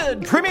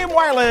Unlimited Premium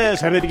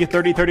Wireless. How to get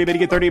 30, 30, bit to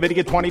get 30, bit to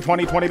get 20,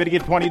 20, 20, bit to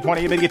get 20,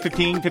 20, bit to get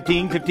 15,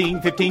 15,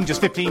 15, 15,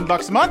 just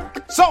 $15 a month?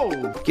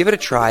 Sold! Give it a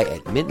try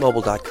at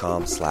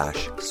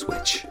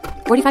mintmobile.com/switch.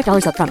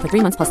 $45 up front for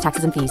 3 months plus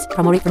taxes and fees.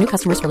 Promo rate for new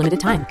customers for limited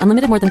time.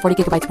 Unlimited more than 40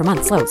 gigabytes per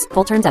month. Slows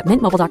full terms at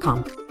mintmobile.com.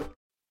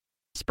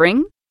 Spring?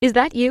 Is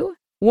that you?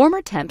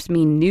 Warmer temps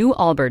mean new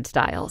Allbirds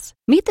styles.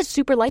 Meet the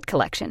Superlight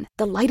Collection,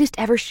 the lightest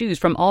ever shoes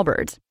from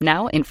Allbirds,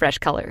 now in fresh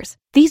colors.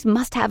 These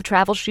must-have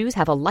travel shoes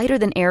have a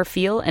lighter-than-air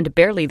feel and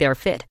barely their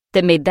fit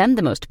that made them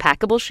the most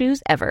packable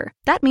shoes ever.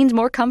 That means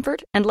more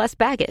comfort and less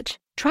baggage.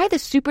 Try the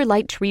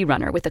Superlight Tree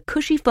Runner with a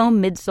cushy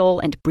foam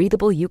midsole and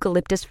breathable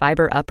eucalyptus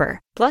fiber upper.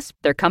 Plus,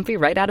 they're comfy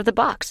right out of the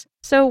box.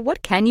 So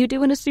what can you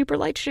do in a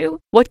Superlight shoe?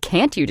 What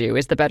can't you do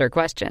is the better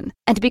question.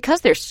 And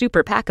because they're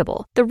super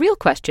packable, the real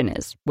question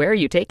is, where are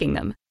you taking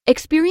them?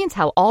 Experience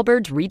how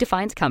Allbirds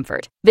redefines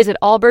comfort. Visit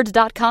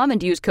allbirds.com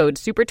and use code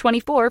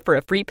SUPER24 for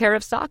a free pair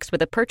of socks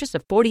with a purchase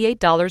of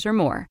 $48 or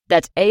more.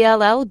 That's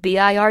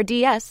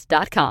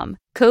ALLBIRDS.com.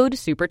 Code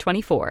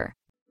SUPER24.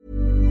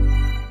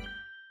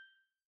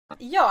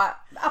 Ja,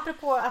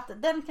 apropå att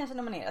den kanske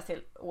nomineras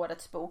till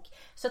årets bok,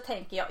 så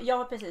tänker jag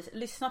har precis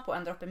lyssnat på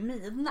En droppe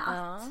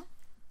midnatt.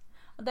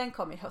 Och den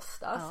kom i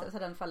höstas, så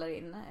den faller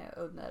in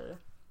under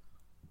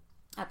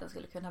att den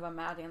skulle kunna vara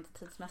med rent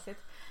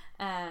tidsmässigt.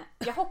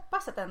 Jag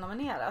hoppas att den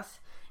nomineras.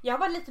 Jag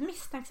var lite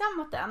misstänksam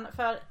mot den,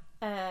 för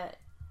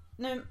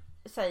nu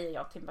säger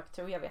jag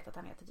Timbuktu, jag vet att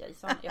han heter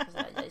Jason. Jag får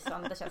säga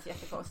Jason, det känns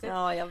jättekonstigt.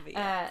 Ja, jag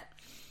vet.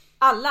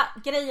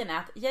 Grejen är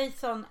att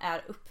Jason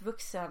är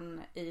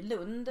uppvuxen i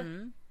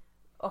Lund.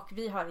 Och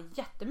vi har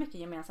jättemycket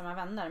gemensamma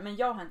vänner, men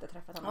jag har inte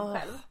träffat honom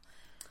själv.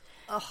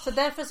 Så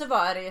därför så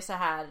var det ju så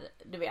här,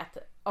 du vet,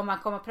 om man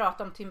kommer att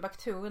prata om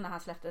Timbuktu när han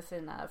släppte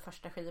sina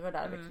första skivor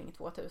där kring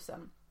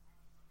 2000,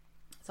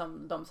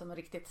 som de som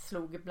riktigt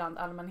slog bland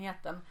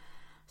allmänheten,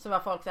 så var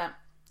folk så här: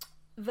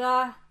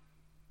 va?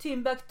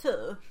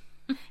 Timbuktu?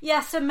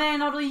 Ja, så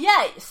menar du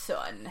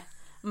Jason?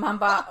 Man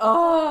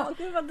bara,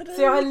 det var drygt.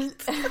 Så jag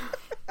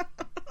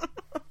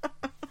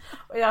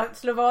och jag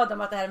slår vad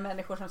om att det här är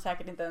människor som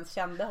säkert inte ens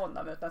kände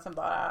honom, utan som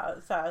bara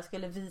så här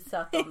skulle visa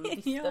att de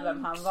visste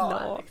vem han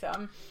var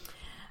liksom.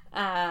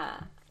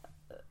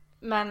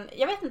 Men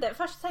jag vet inte,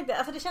 först tänkte jag,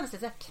 alltså det kändes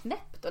lite så här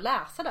knäppt att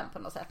läsa den på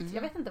något sätt.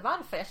 Jag vet inte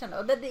varför jag kände,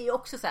 och det är ju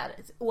också så här,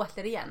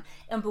 återigen,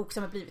 en bok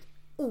som har blivit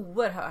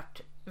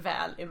oerhört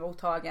väl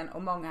emottagen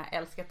och många har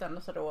älskat den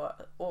och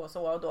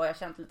då har jag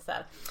känt lite så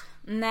här: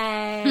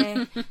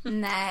 nej,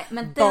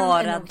 men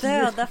Bara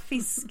döda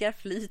fiskar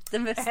flyter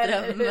med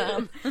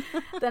strömmen.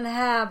 Den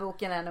här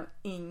boken är nog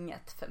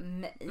inget för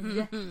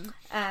mig.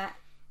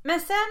 Men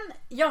sen,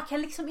 jag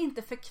kan liksom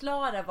inte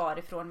förklara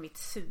varifrån mitt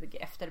sug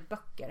efter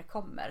böcker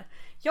kommer.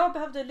 Jag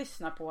behövde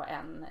lyssna på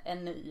en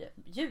ny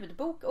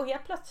ljudbok, och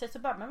helt plötsligt så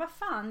bara, men vad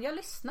fan, jag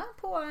lyssnar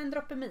på En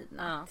droppe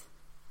midnatt.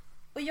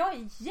 Och jag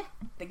är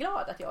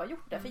jätteglad att jag har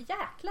gjort det, för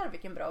jäklar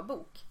vilken bra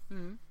bok.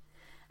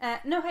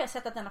 Nu har jag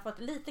sett att den har fått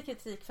lite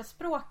kritik för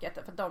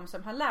språket för de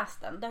som har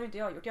läst den. Det har inte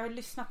jag gjort. Jag har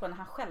lyssnat på den när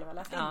han själv har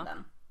läst in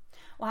den.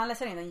 Och han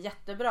läser in den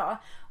jättebra.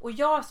 Och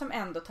jag som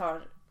ändå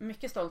tar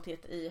mycket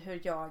stolthet i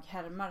hur jag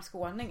härmar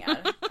skåningar.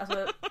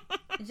 Alltså,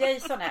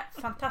 Jason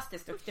är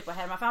fantastiskt duktig på att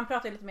härma, för han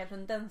pratar lite mer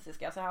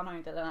lundensiska, så han har ju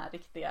inte den här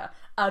riktiga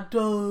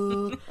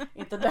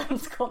inte den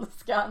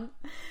skånskan.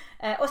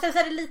 Och sen så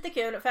är det lite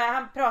kul, för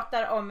han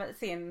pratar om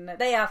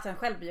det är alltså en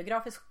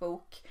självbiografisk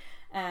bok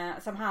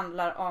som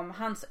handlar om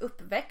hans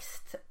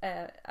uppväxt,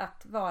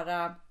 att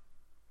vara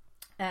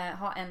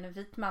ha en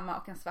vit mamma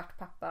och en svart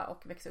pappa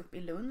och växa upp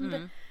i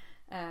Lund.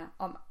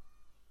 Om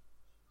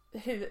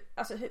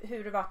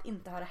hur det var att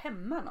inte ha det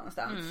hemma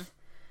någonstans.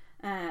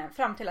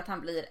 Fram till att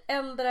han blir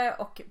äldre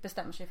och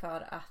bestämmer sig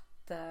för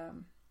att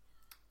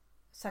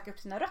söka upp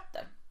sina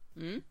rötter.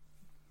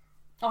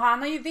 Och han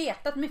har ju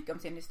vetat mycket om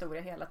sin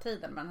historia hela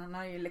tiden, men han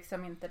har ju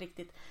liksom inte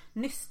riktigt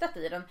nystat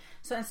i den.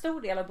 Så en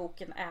stor del av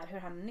boken är hur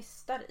han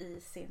nystar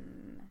i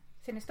sin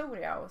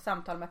historia och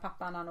samtal med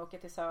pappan när han åker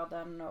till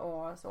södern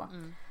och så.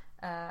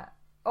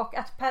 Och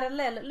att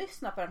parallell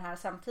lyssna på den här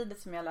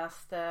samtidigt som jag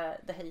läste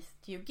The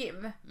Hate You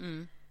Give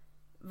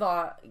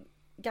var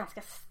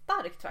ganska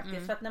starkt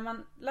faktiskt. För att när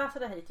man läser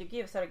The Hate You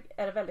Give så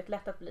är det väldigt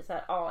lätt att bli så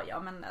här: ja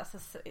men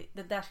alltså,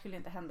 det där skulle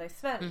inte hända i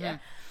Sverige.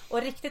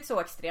 Och riktigt så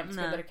extremt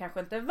skulle det kanske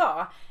inte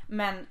vara.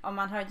 Men om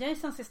man hör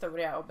Jasons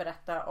historia och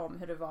berättar om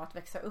hur det var att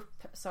växa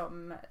upp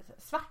som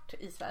svart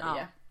i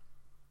Sverige,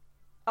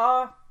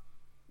 ja,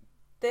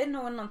 det är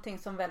nog någonting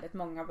som väldigt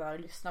många bör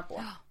lyssna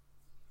på.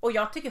 Och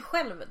jag tycker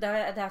själv, det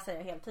här säger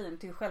jag hela tiden,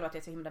 tycker själv att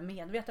jag är så himla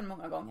medveten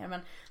många gånger.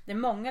 Men det är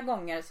många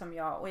gånger som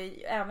jag, och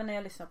även när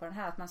jag lyssnar på den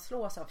här, att man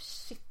slås av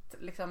shit,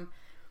 liksom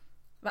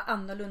vad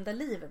annorlunda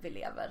liv vi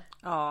lever.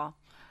 Ja,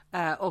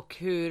 och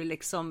hur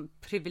liksom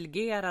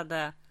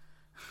privilegierade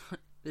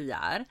vi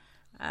är.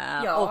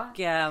 Och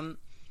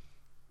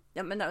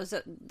ja, men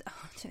alltså,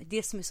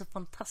 det som är så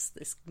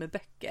fantastiskt med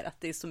böcker,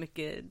 att det är så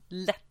mycket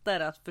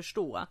lättare att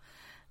förstå.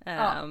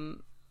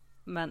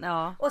 Men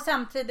ja. Och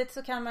samtidigt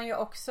så kan man ju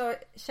också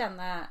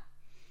känna,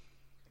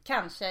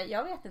 kanske,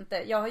 jag vet inte,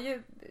 jag har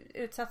ju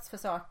utsatts för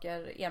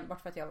saker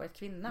enbart för att jag varit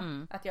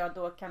kvinna. Att jag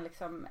då kan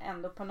liksom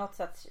ändå på något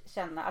sätt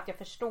känna att jag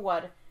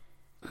förstår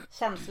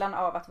känslan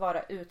av att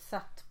vara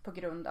utsatt på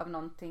grund av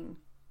någonting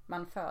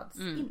man föds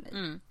in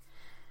i.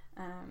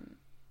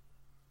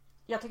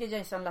 Jag tycker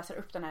Jason läser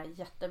upp den här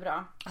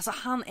jättebra. Alltså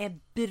han är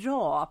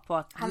bra på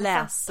att han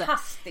läsa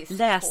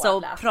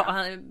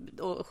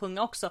och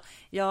sjunga också.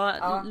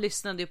 Jag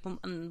lyssnade ju på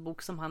en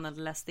bok som han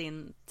hade läst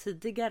in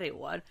tidigare i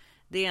år.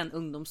 Det är en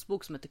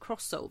ungdomsbok som heter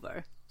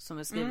Crossover, som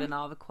är skriven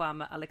av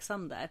Kwame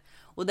Alexander.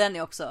 Och den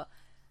är också,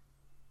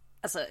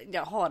 alltså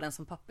jag har den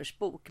som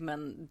pappersbok,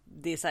 men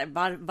det är så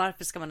här,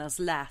 varför ska man ens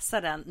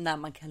läsa den när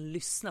man kan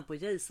lyssna på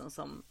Jason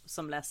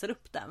som läser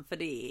upp den? För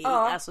det är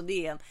alltså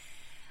det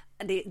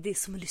är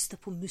som att lyssna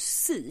på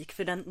musik,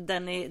 för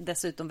den är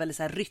dessutom väldigt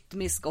så här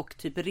rytmisk och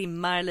typ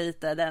rimmar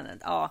lite.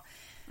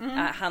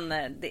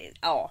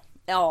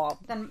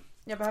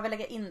 Jag behöver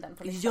lägga in den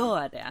på listan.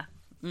 Gör det.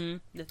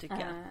 Det tycker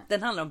jag.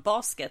 Den handlar om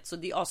basket, så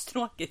det är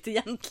astråkigt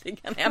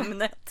egentligen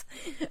ämnet.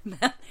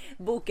 Men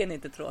boken är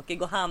inte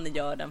tråkig och han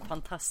gör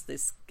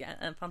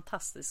en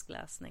fantastisk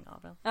läsning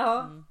av den.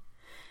 Ja.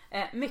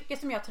 Mycket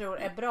som jag tror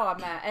är bra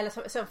med,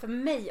 eller som för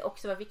mig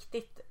också var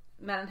viktigt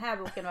med den här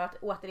boken, var att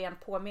återigen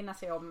påminna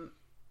sig om,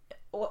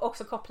 och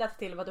också kopplat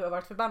till vad du har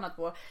varit förbannad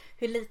på,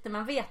 hur lite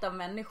man vet om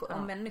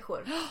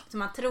människor som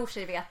man tror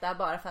sig veta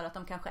bara för att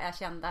de kanske är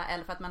kända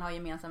eller för att man har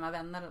gemensamma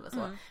vänner eller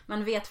så.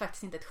 Man vet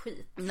faktiskt inte ett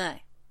skit.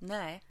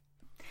 Nej.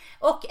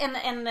 Och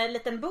en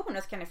liten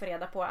bonus kan ni få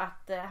reda på,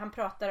 att han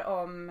pratar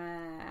om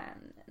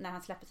när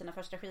han släpper sina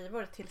första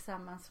skivor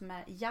tillsammans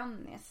med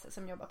Jannis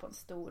som jobbar på en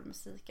stor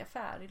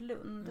musikaffär i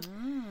Lund.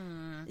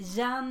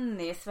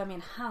 Jannis var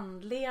min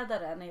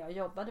handledare när jag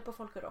jobbade på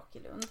Folk och Rock i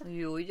Lund.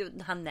 Jo,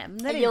 han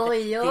nämner inte.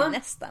 Det är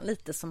nästan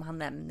lite som han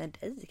nämner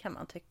dig, kan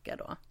man tycka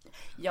då.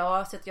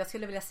 Ja, så att jag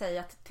skulle vilja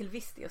säga att till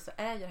viss del så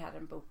är ju det här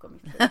en bok om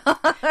mitt liv.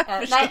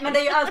 Nej, men det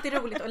är ju alltid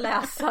roligt att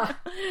läsa.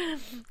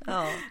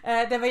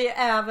 Det var ju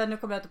även, nu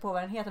kommer jag inte på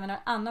vad den heter, men en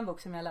annan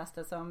bok som jag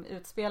läste som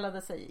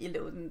utspelade sig i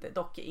Lund,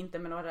 dock inte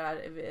med några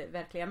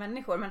verkliga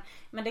människor,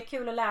 men det är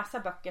kul att läsa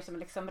böcker som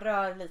liksom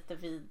rör lite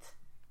vid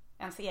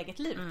ens eget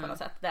liv på något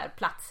sätt, där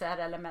platser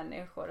eller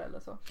människor eller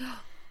så.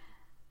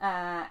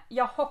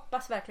 Jag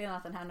hoppas verkligen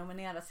att den här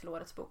nomineras till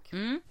årets bok.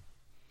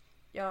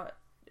 Jag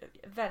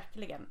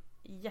verkligen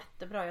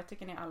jättebra. Jag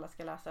tycker ni alla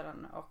ska läsa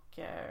den,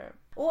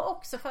 och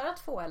också för att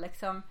få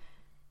liksom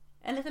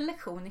en liten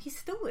lektion i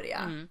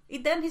historia. I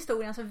den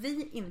historien som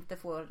vi inte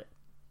får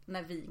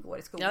när vi går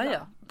i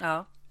skolan.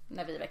 Ja.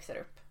 När vi växer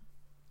upp.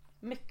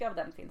 Mycket av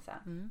den finns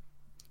här.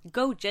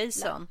 Go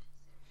Jason.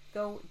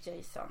 Go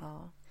Jason.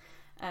 Ja.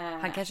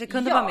 Han kanske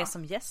kunde vara med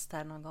som gäst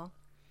här någon gång.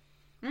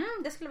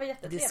 Det skulle vara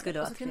jättetrevligt. Det skulle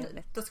vara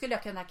trevligt. Då skulle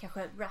jag kunna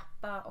kanske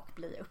rappa och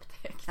bli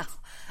upptäckt. Ja,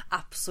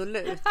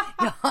 absolut.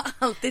 Jag har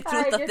alltid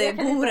trott att det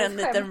bor en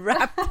liten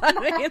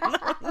rappare inom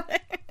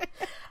dig.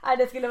 Nej,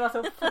 det skulle vara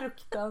så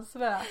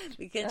fruktansvärt.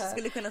 Vi kanske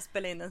skulle kunna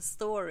spela in en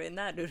story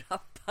när du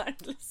rappar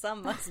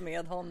tillsammans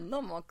med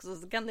honom också,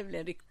 så kan det bli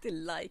en riktig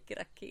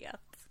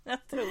like-raket.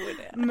 Jag tror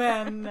det.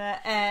 Men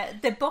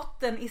The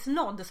Bottom is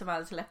Not som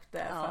han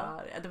släppte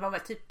för, det var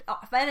väl typ,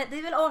 vad är det? Det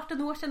är väl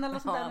 18 år sedan eller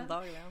sånt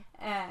där.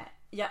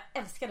 Jag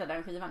älskade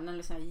den skivan. Den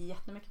lyssnade jag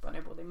jättemycket på när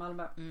jag bodde i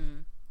Malmö.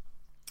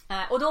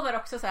 Och då var det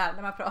också så här,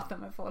 när man pratar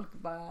med folk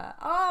bara,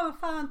 vad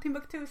fan,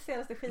 Timbuktus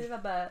senaste skiva,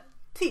 bara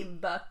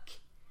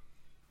Timbuk.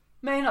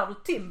 Menar du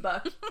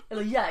Timbuk?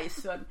 Eller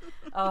Jason?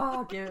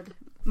 Gud.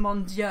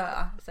 Mon Dieu,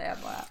 säger jag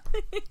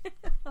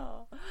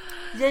bara.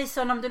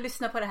 Jason, om du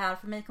lyssnar på det här,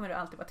 för mig kommer du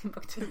alltid vara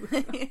Timbuktu.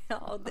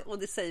 Ja, och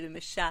det säger vi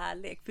med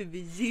kärlek, för vi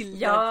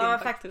gillar Timbuktu. Ja,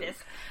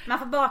 faktiskt. Man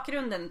får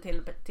bakgrunden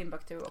till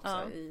Timbuktu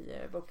också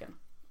i boken.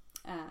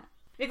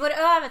 Vi går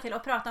över till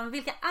att prata om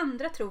vilka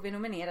andra tror vi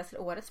nomineras till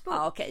årets bok.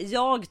 Okej.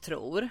 Jag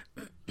tror,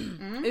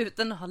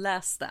 utan att ha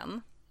läst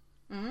den,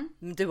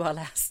 du har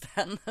läst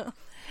den,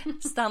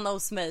 Stanna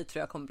hos mig tror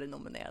jag kommer bli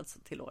nominerad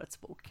till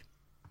årets bok.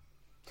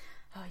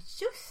 Ja,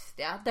 just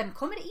det. Den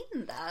kommer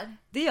in där.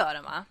 Det gör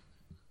den, va?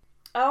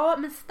 Ja,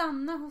 men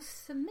Stanna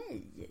hos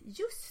mig.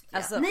 Just det.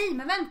 Alltså, nej,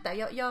 men vänta.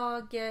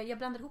 Jag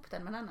blandar ihop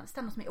den med en annan.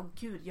 Stanna hos mig.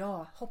 Gud,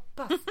 jag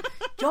hoppas.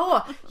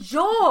 Ja,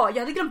 jag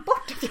hade glömt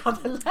bort att jag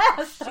hade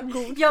läst.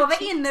 Jag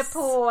var inne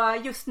på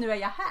Just nu är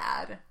jag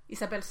här.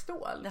 Isabelle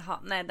Ståhl. Jaha,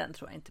 nej, den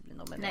tror jag inte blir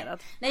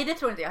nominerad. Nej, det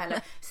tror inte jag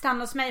heller.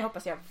 Stanna hos mig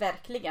hoppas jag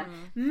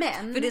verkligen.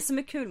 Men... För det som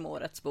är kul med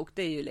årets bok,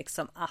 det är ju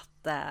liksom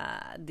att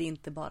det är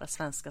inte bara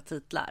svenska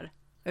titlar.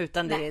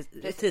 Utan det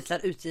är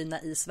titlar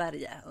utgivna i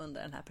Sverige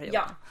under den här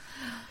perioden. Ja,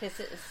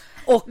 precis.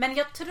 Men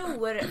jag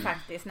tror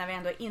faktiskt, när vi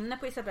ändå är inne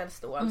på Isabelle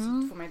Ståhl,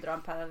 så får man ju dra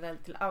en parallell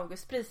till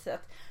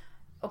Augustpriset.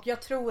 Och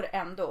jag tror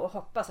ändå och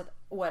hoppas att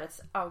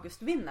årets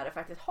Augustvinnare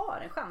faktiskt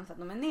har en chans att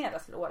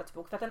nomineras till årets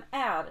bok. För att den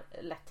är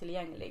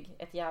lättillgänglig.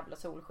 Ett jävla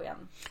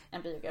solsken.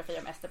 En biografi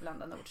om Ester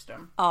Blanda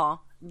Nordström.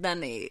 Ja,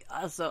 den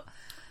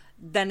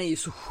är ju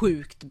så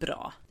sjukt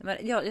bra.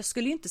 Jag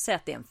skulle ju inte säga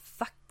att det är en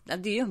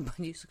det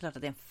är ju såklart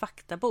att det är en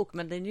faktabok,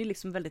 men den är ju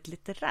liksom väldigt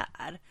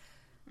litterär.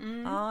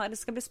 Ja, det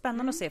ska bli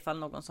spännande att se ifall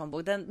någon sån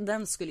bok.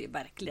 Den skulle ju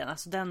verkligen,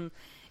 alltså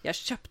jag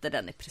köpte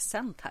den i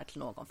present här till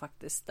någon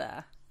faktiskt.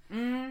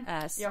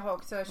 Jag har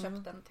också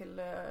köpt den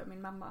till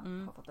min mamma.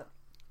 Har fått den.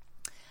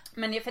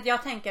 Men för att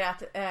jag tänker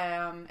att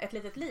Ett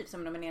litet liv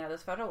som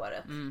nominerades förra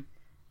året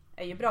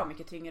är ju bra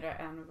mycket tyngre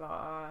än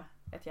vad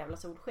Ett jävla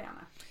solsken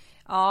är.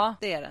 Ja,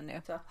 det är den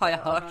ju. Så, har jag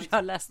hört.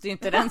 Jag läste ju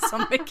inte den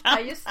som bekant. Ja,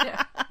 just det.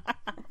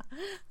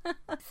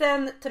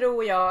 Sen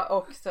tror jag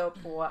också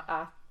på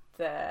att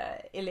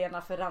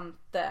Elena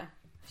Ferrante,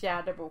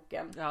 4:e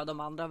boken. Ja, de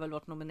andra har väl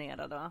varit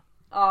nominerade, va?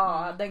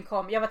 Ja, den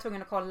kom. Jag var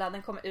tvungen att kolla.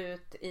 Den kom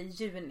ut i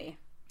juni.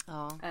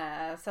 Ja.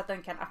 Så att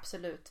den kan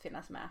absolut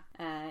finnas med.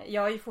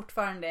 Jag har ju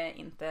fortfarande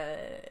inte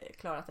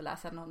klarat att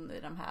läsa någon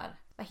i de här.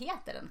 Vad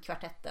heter den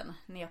kvartetten?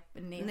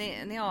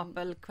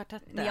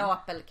 Neapelkvartetten.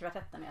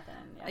 Neapelkvartetten heter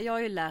den. Ja. Jag har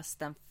ju läst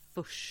den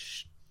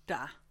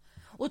första.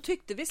 Och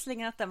tyckte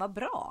visserligen att den var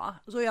bra.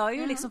 Så jag är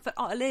ju liksom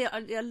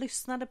jag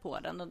lyssnade på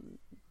den. Och,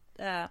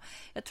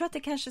 jag tror att det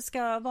kanske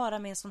ska vara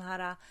med en sån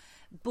här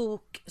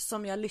bok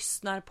som jag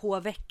lyssnar på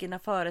veckorna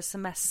före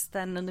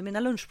semestern under mina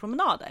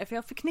lunchpromenader. För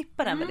jag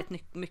förknippar den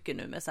väldigt mycket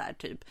nu med så här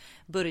typ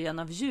början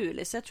av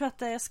juli. Så jag tror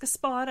att jag ska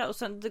spara. Och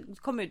sen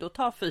det kommer ju då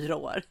ta 4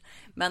 år.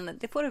 Men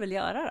det får det väl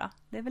göra då.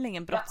 Det är väl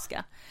ingen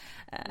brådska.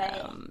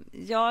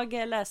 Jag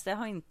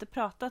har inte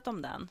pratat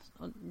om den.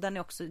 Och den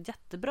är också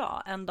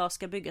jättebra. En dag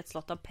ska bygga ett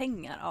slott av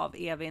pengar av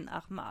Evin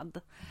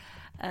Ahmad.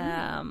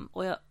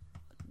 Och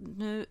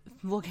nu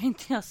vågar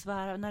inte jag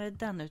svära. När är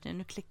den ute?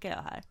 Nu klickar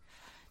jag här.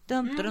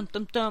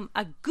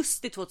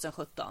 Augusti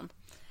 2017.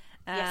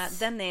 Yes.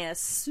 Den är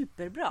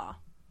superbra.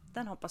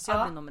 Den hoppas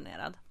jag blir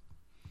nominerad.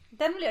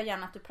 Den vill jag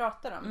gärna att du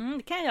pratar om.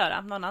 Det kan jag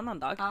göra någon annan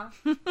dag.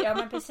 Ja,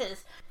 men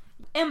precis.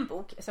 En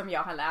bok som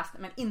jag har läst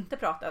men inte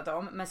pratat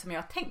om, men som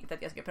jag har tänkt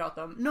att jag ska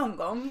prata om någon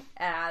gång,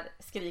 är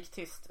Skrik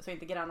tyst så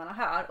inte grannarna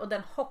hör. Och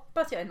den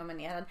hoppas jag är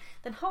nominerad.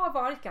 Den har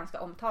varit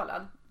ganska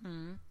omtalad.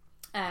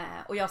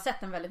 Och jag har sett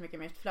den väldigt mycket i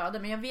mitt flöde,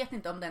 men jag vet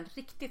inte om den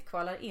riktigt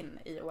kvalar in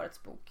i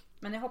årets bok.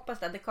 Men jag hoppas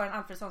det. Det är Karin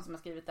Alfredsson som har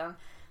skrivit den.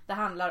 Det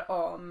handlar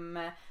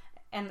om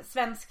en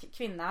svensk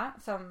kvinna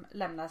som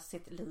lämnar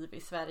sitt liv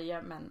i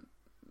Sverige men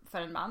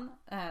för en man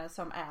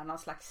som är någon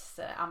slags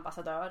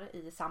ambassadör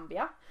i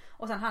Zambia.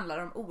 Och sen handlar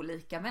det om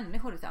olika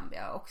människor i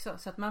Zambia också.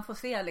 Så att man får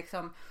se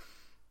liksom.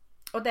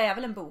 Och det är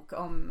väl en bok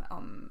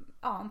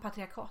om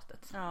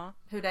patriarkatet. Ja.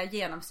 Hur det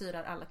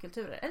genomsyrar alla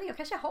kulturer. Eller jag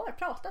kanske har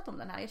pratat om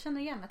den här. Jag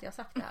känner igen att jag har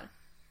sagt det här.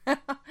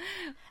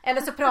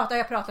 Eller så har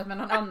jag pratat med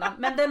någon annan.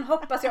 Men den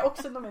hoppas jag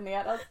också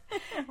nomineras.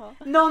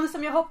 Någon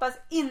som jag hoppas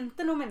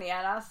inte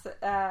nomineras,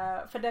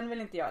 för den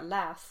vill inte jag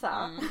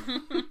läsa.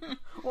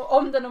 Och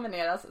om den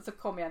nomineras så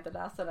kommer jag inte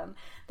läsa den.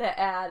 Det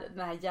är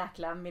den här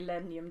jäkla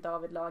Millennium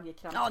David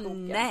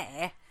Lagercrantz-boken.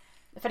 Nej.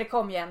 För det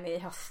kom igen i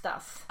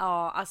höstas.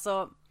 Ja,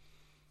 alltså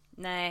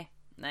nej.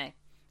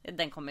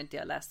 Den kommer inte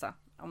jag läsa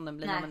om den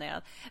blir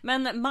nominerad.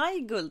 Men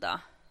Majguld då?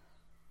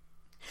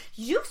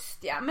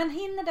 Just ja, men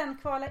hinner den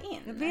kvala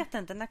in? Jag vet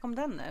inte, när kom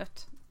den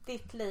ut?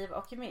 Ditt liv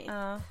och mitt.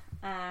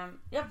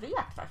 Jag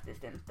vet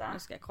faktiskt inte. Nu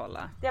ska jag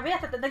kolla. Jag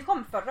vet att den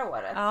kom förra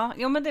året. Ja,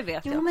 jo men det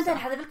vet jag också. Jo men den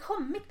hade väl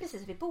kommit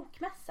precis vid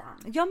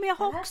bokmässan. Ja men jag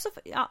har också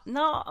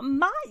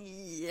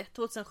maj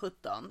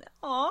 2017.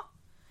 Ja.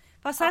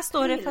 Fast här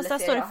står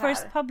det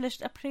first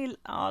published april.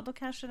 Ja, då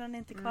kanske den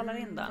inte kvalar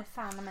in då. Det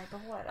fannar mig på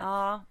håret.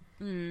 Ja.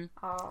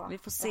 Vi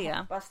får se. Jag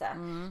hoppas det.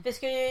 Vi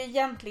ska ju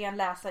egentligen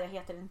läsa Jag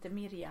heter inte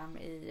Miriam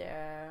i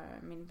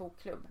min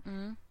bokklubb.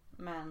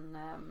 Men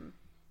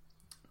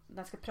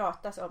den ska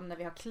pratas om när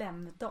vi har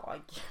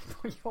klämdag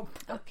på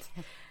jobbet.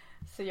 Okay.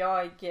 Så vi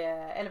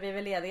är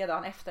väl lediga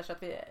dagen efter, så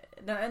att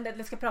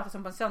den ska pratas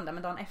om på en söndag,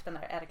 men dagen efter när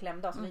det är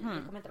klämdag, så vi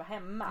kommer inte vara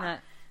hemma. Nej.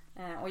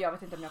 Och jag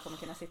vet inte om jag kommer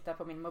kunna sitta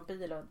på min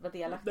mobil och vara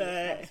delaktig i den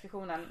här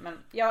diskussionen.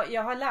 Men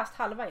jag har läst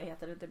halva Jag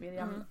heter inte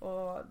Miriam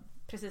och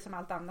precis som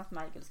allt annat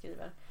Majguld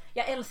skriver.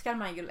 Jag älskar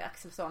Majguld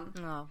Axelsson.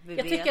 Ja,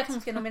 jag tycker att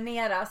hon ska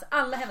nomineras.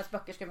 Alla hennes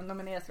böcker ska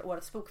nomineras till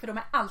årets bok, för de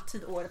är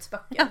alltid årets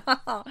böcker.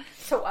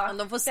 Så,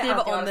 de får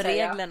skriva om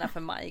reglerna för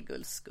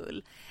Majgulds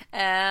skull.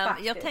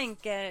 Jag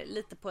tänker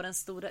lite på den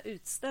stora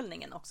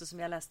utställningen också som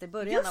jag läste i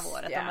början av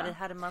året av Marie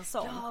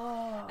Hermansson.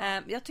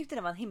 Ja. Jag tyckte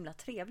det var en himla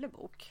trevlig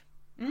bok.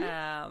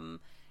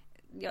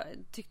 Jag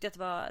tyckte att det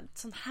var en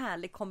sån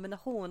härlig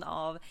kombination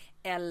av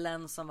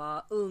Ellen som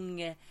var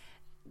ung.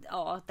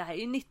 Ja, det här är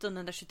ju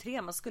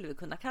 1923. Man skulle väl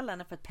kunna kalla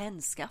henne för ett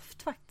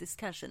pennskaft faktiskt,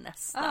 kanske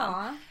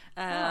nästan.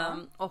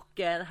 Och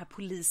den här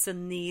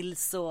polisen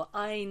Nils och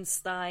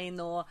Einstein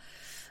och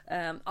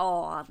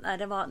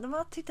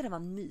jag tyckte det var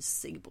en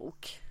mysig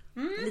bok.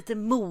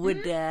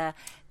 Lite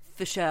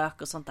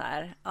försök och sånt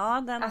där.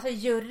 Alltså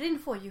juryn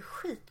får ju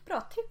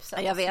skitbra tips.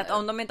 Jag vet,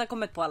 om de inte har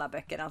kommit på alla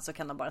böcker än så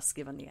kan de bara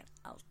skriva ner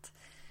allt.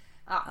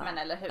 Ja, men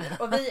eller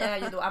hur. Och vi är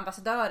ju då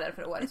ambassadörer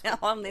för årets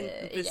bok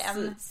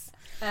igen.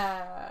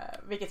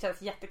 Vilket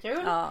känns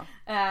jättekul.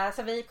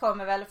 Så vi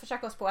kommer väl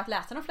försöka oss på att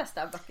läsa de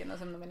flesta av böckerna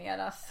som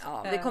nomineras.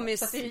 Vi kommer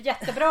så det är ju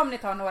jättebra om ni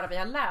tar några vi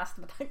har läst,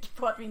 med tanke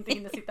på att vi inte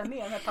hinner sitta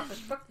ner med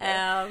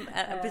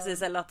pappersböcker.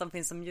 Precis, eller att de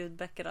finns som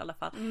ljudböcker i alla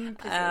fall.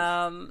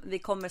 Vi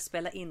kommer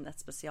spela in ett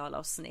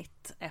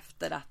specialavsnitt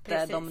efter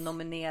att de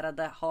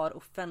nominerade har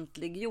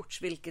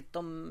offentliggjorts, vilket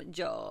de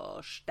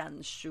görs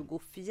den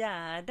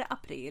 24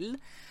 april.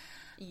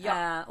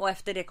 Och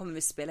efter det kommer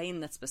vi spela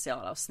in ett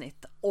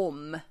specialavsnitt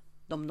om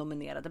de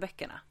nominerade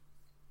böckerna.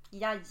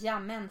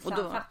 Jajamensan,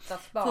 och då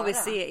fattas bara. får vi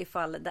se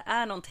ifall det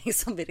är någonting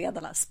som vi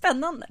redan har.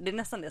 Spännande, det är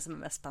nästan det som är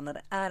mest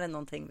spännande. Är det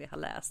någonting vi har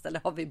läst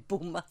eller har vi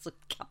bommat så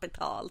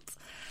kapitalt?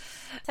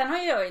 Sen har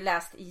jag ju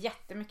läst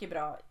jättemycket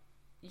bra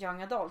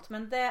young adult,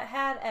 men det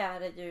här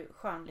är ju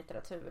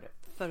skönlitteratur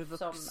för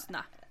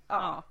vuxna.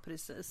 Ja,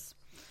 precis.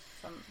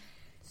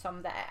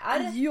 Som det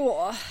är.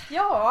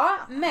 Ja,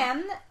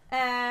 men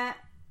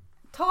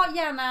ta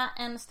gärna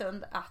en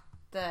stund att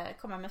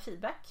komma med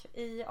feedback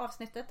i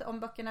avsnittet om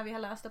böckerna vi har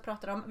läst och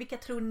pratar om. Vilka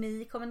tror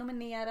ni kommer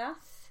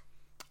nomineras?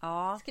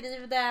 Ja.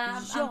 Skriv det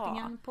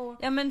antingen på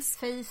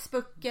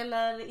Facebook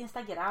eller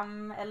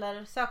Instagram,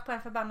 eller sök på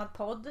en förbannad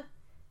podd.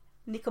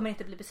 Ni kommer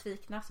inte bli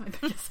besvikna, som vi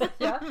brukar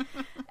säga.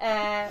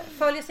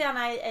 Följ oss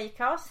gärna i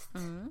Acast.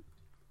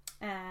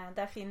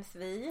 Där finns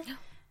vi.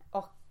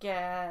 Och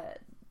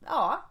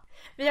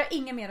vi har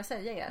inget mer att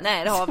säga er.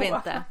 Nej, det har vi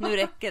inte. Nu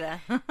räcker det.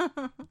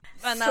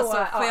 Men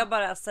alltså, får jag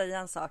bara säga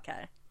en sak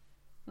här?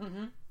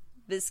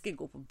 Vi ska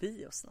gå på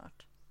bio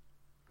snart.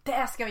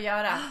 Det ska vi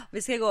göra.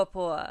 Vi ska gå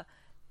på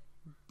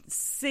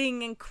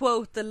Sing and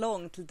Quote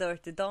Along till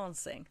Dirty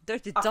Dancing.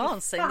 Dirty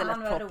Dancing, det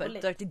lät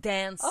proppet. Dirty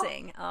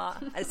Dancing. Ja,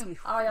 det ska bli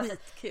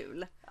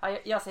skitkul.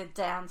 Jag säger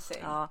dancing.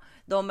 Ja,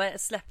 de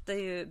släppte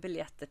ju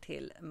biljetter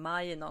till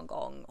maj någon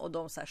gång och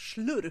de så här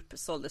slurp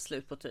sålde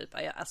slut på typ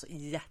alltså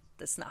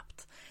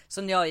jättesnabbt.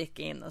 Så när jag gick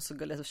in och så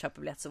skulle jag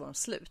köpa biljett så var de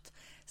slut.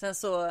 Sen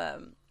så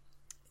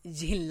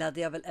gillade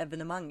jag väl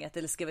evenemanget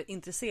eller ska vara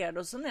intresserad,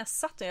 och så när jag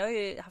satt, jag har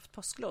ju haft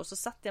påsklov, så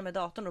satt jag med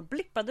datorn och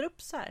blippade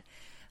upp så här.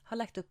 Har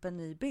lagt upp en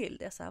ny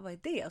bild. Jag sa, vad är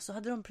det? Och så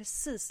hade de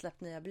precis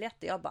släppt nya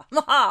biljetter. Jag bara,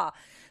 haha!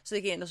 Så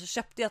gick jag in och så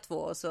köpte jag 2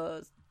 och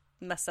så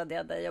messade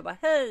jag dig och bara,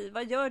 hej,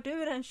 vad gör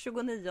du den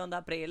 29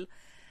 april?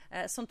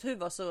 Som tur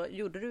var så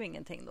gjorde du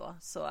ingenting då.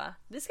 Så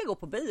vi ska gå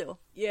på bio.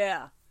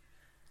 Yeah!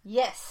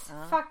 Yes,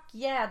 fuck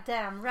yeah,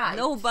 damn right.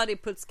 Nobody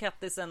puts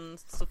Kattis and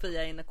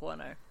Sofia in a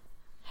corner.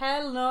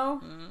 Hell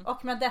no.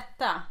 Och med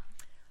detta,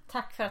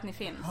 tack för att ni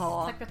finns.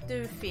 Ja. Tack för att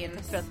du finns.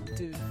 Tack för att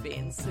du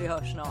finns. Vi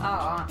hörs snart.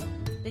 Ja,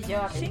 det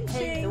gör vi. Tjing,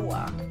 Hej då.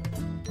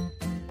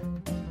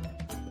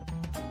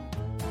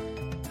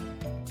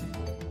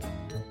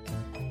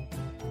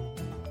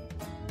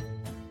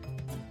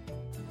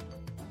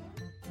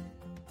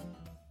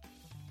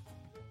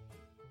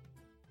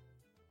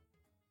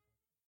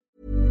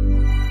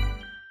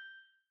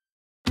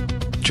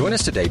 Join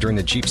us today during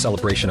the Jeep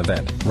Celebration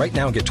event. Right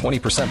now, get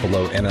 20%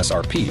 below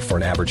MSRP for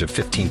an average of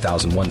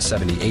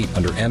 $15,178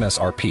 under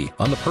MSRP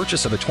on the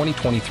purchase of a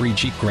 2023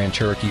 Jeep Grand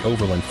Cherokee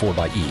Overland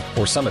 4xE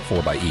or Summit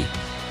 4xE.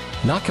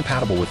 Not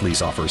compatible with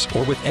lease offers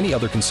or with any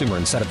other consumer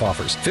incentive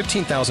offers.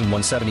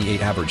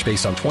 $15,178 average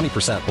based on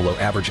 20% below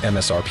average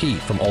MSRP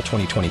from all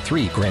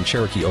 2023 Grand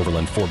Cherokee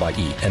Overland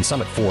 4xE and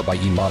Summit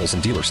 4xE models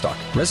in dealer stock.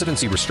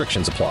 Residency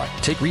restrictions apply.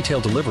 Take retail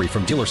delivery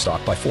from dealer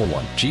stock by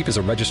 4/1. Jeep is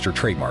a registered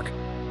trademark.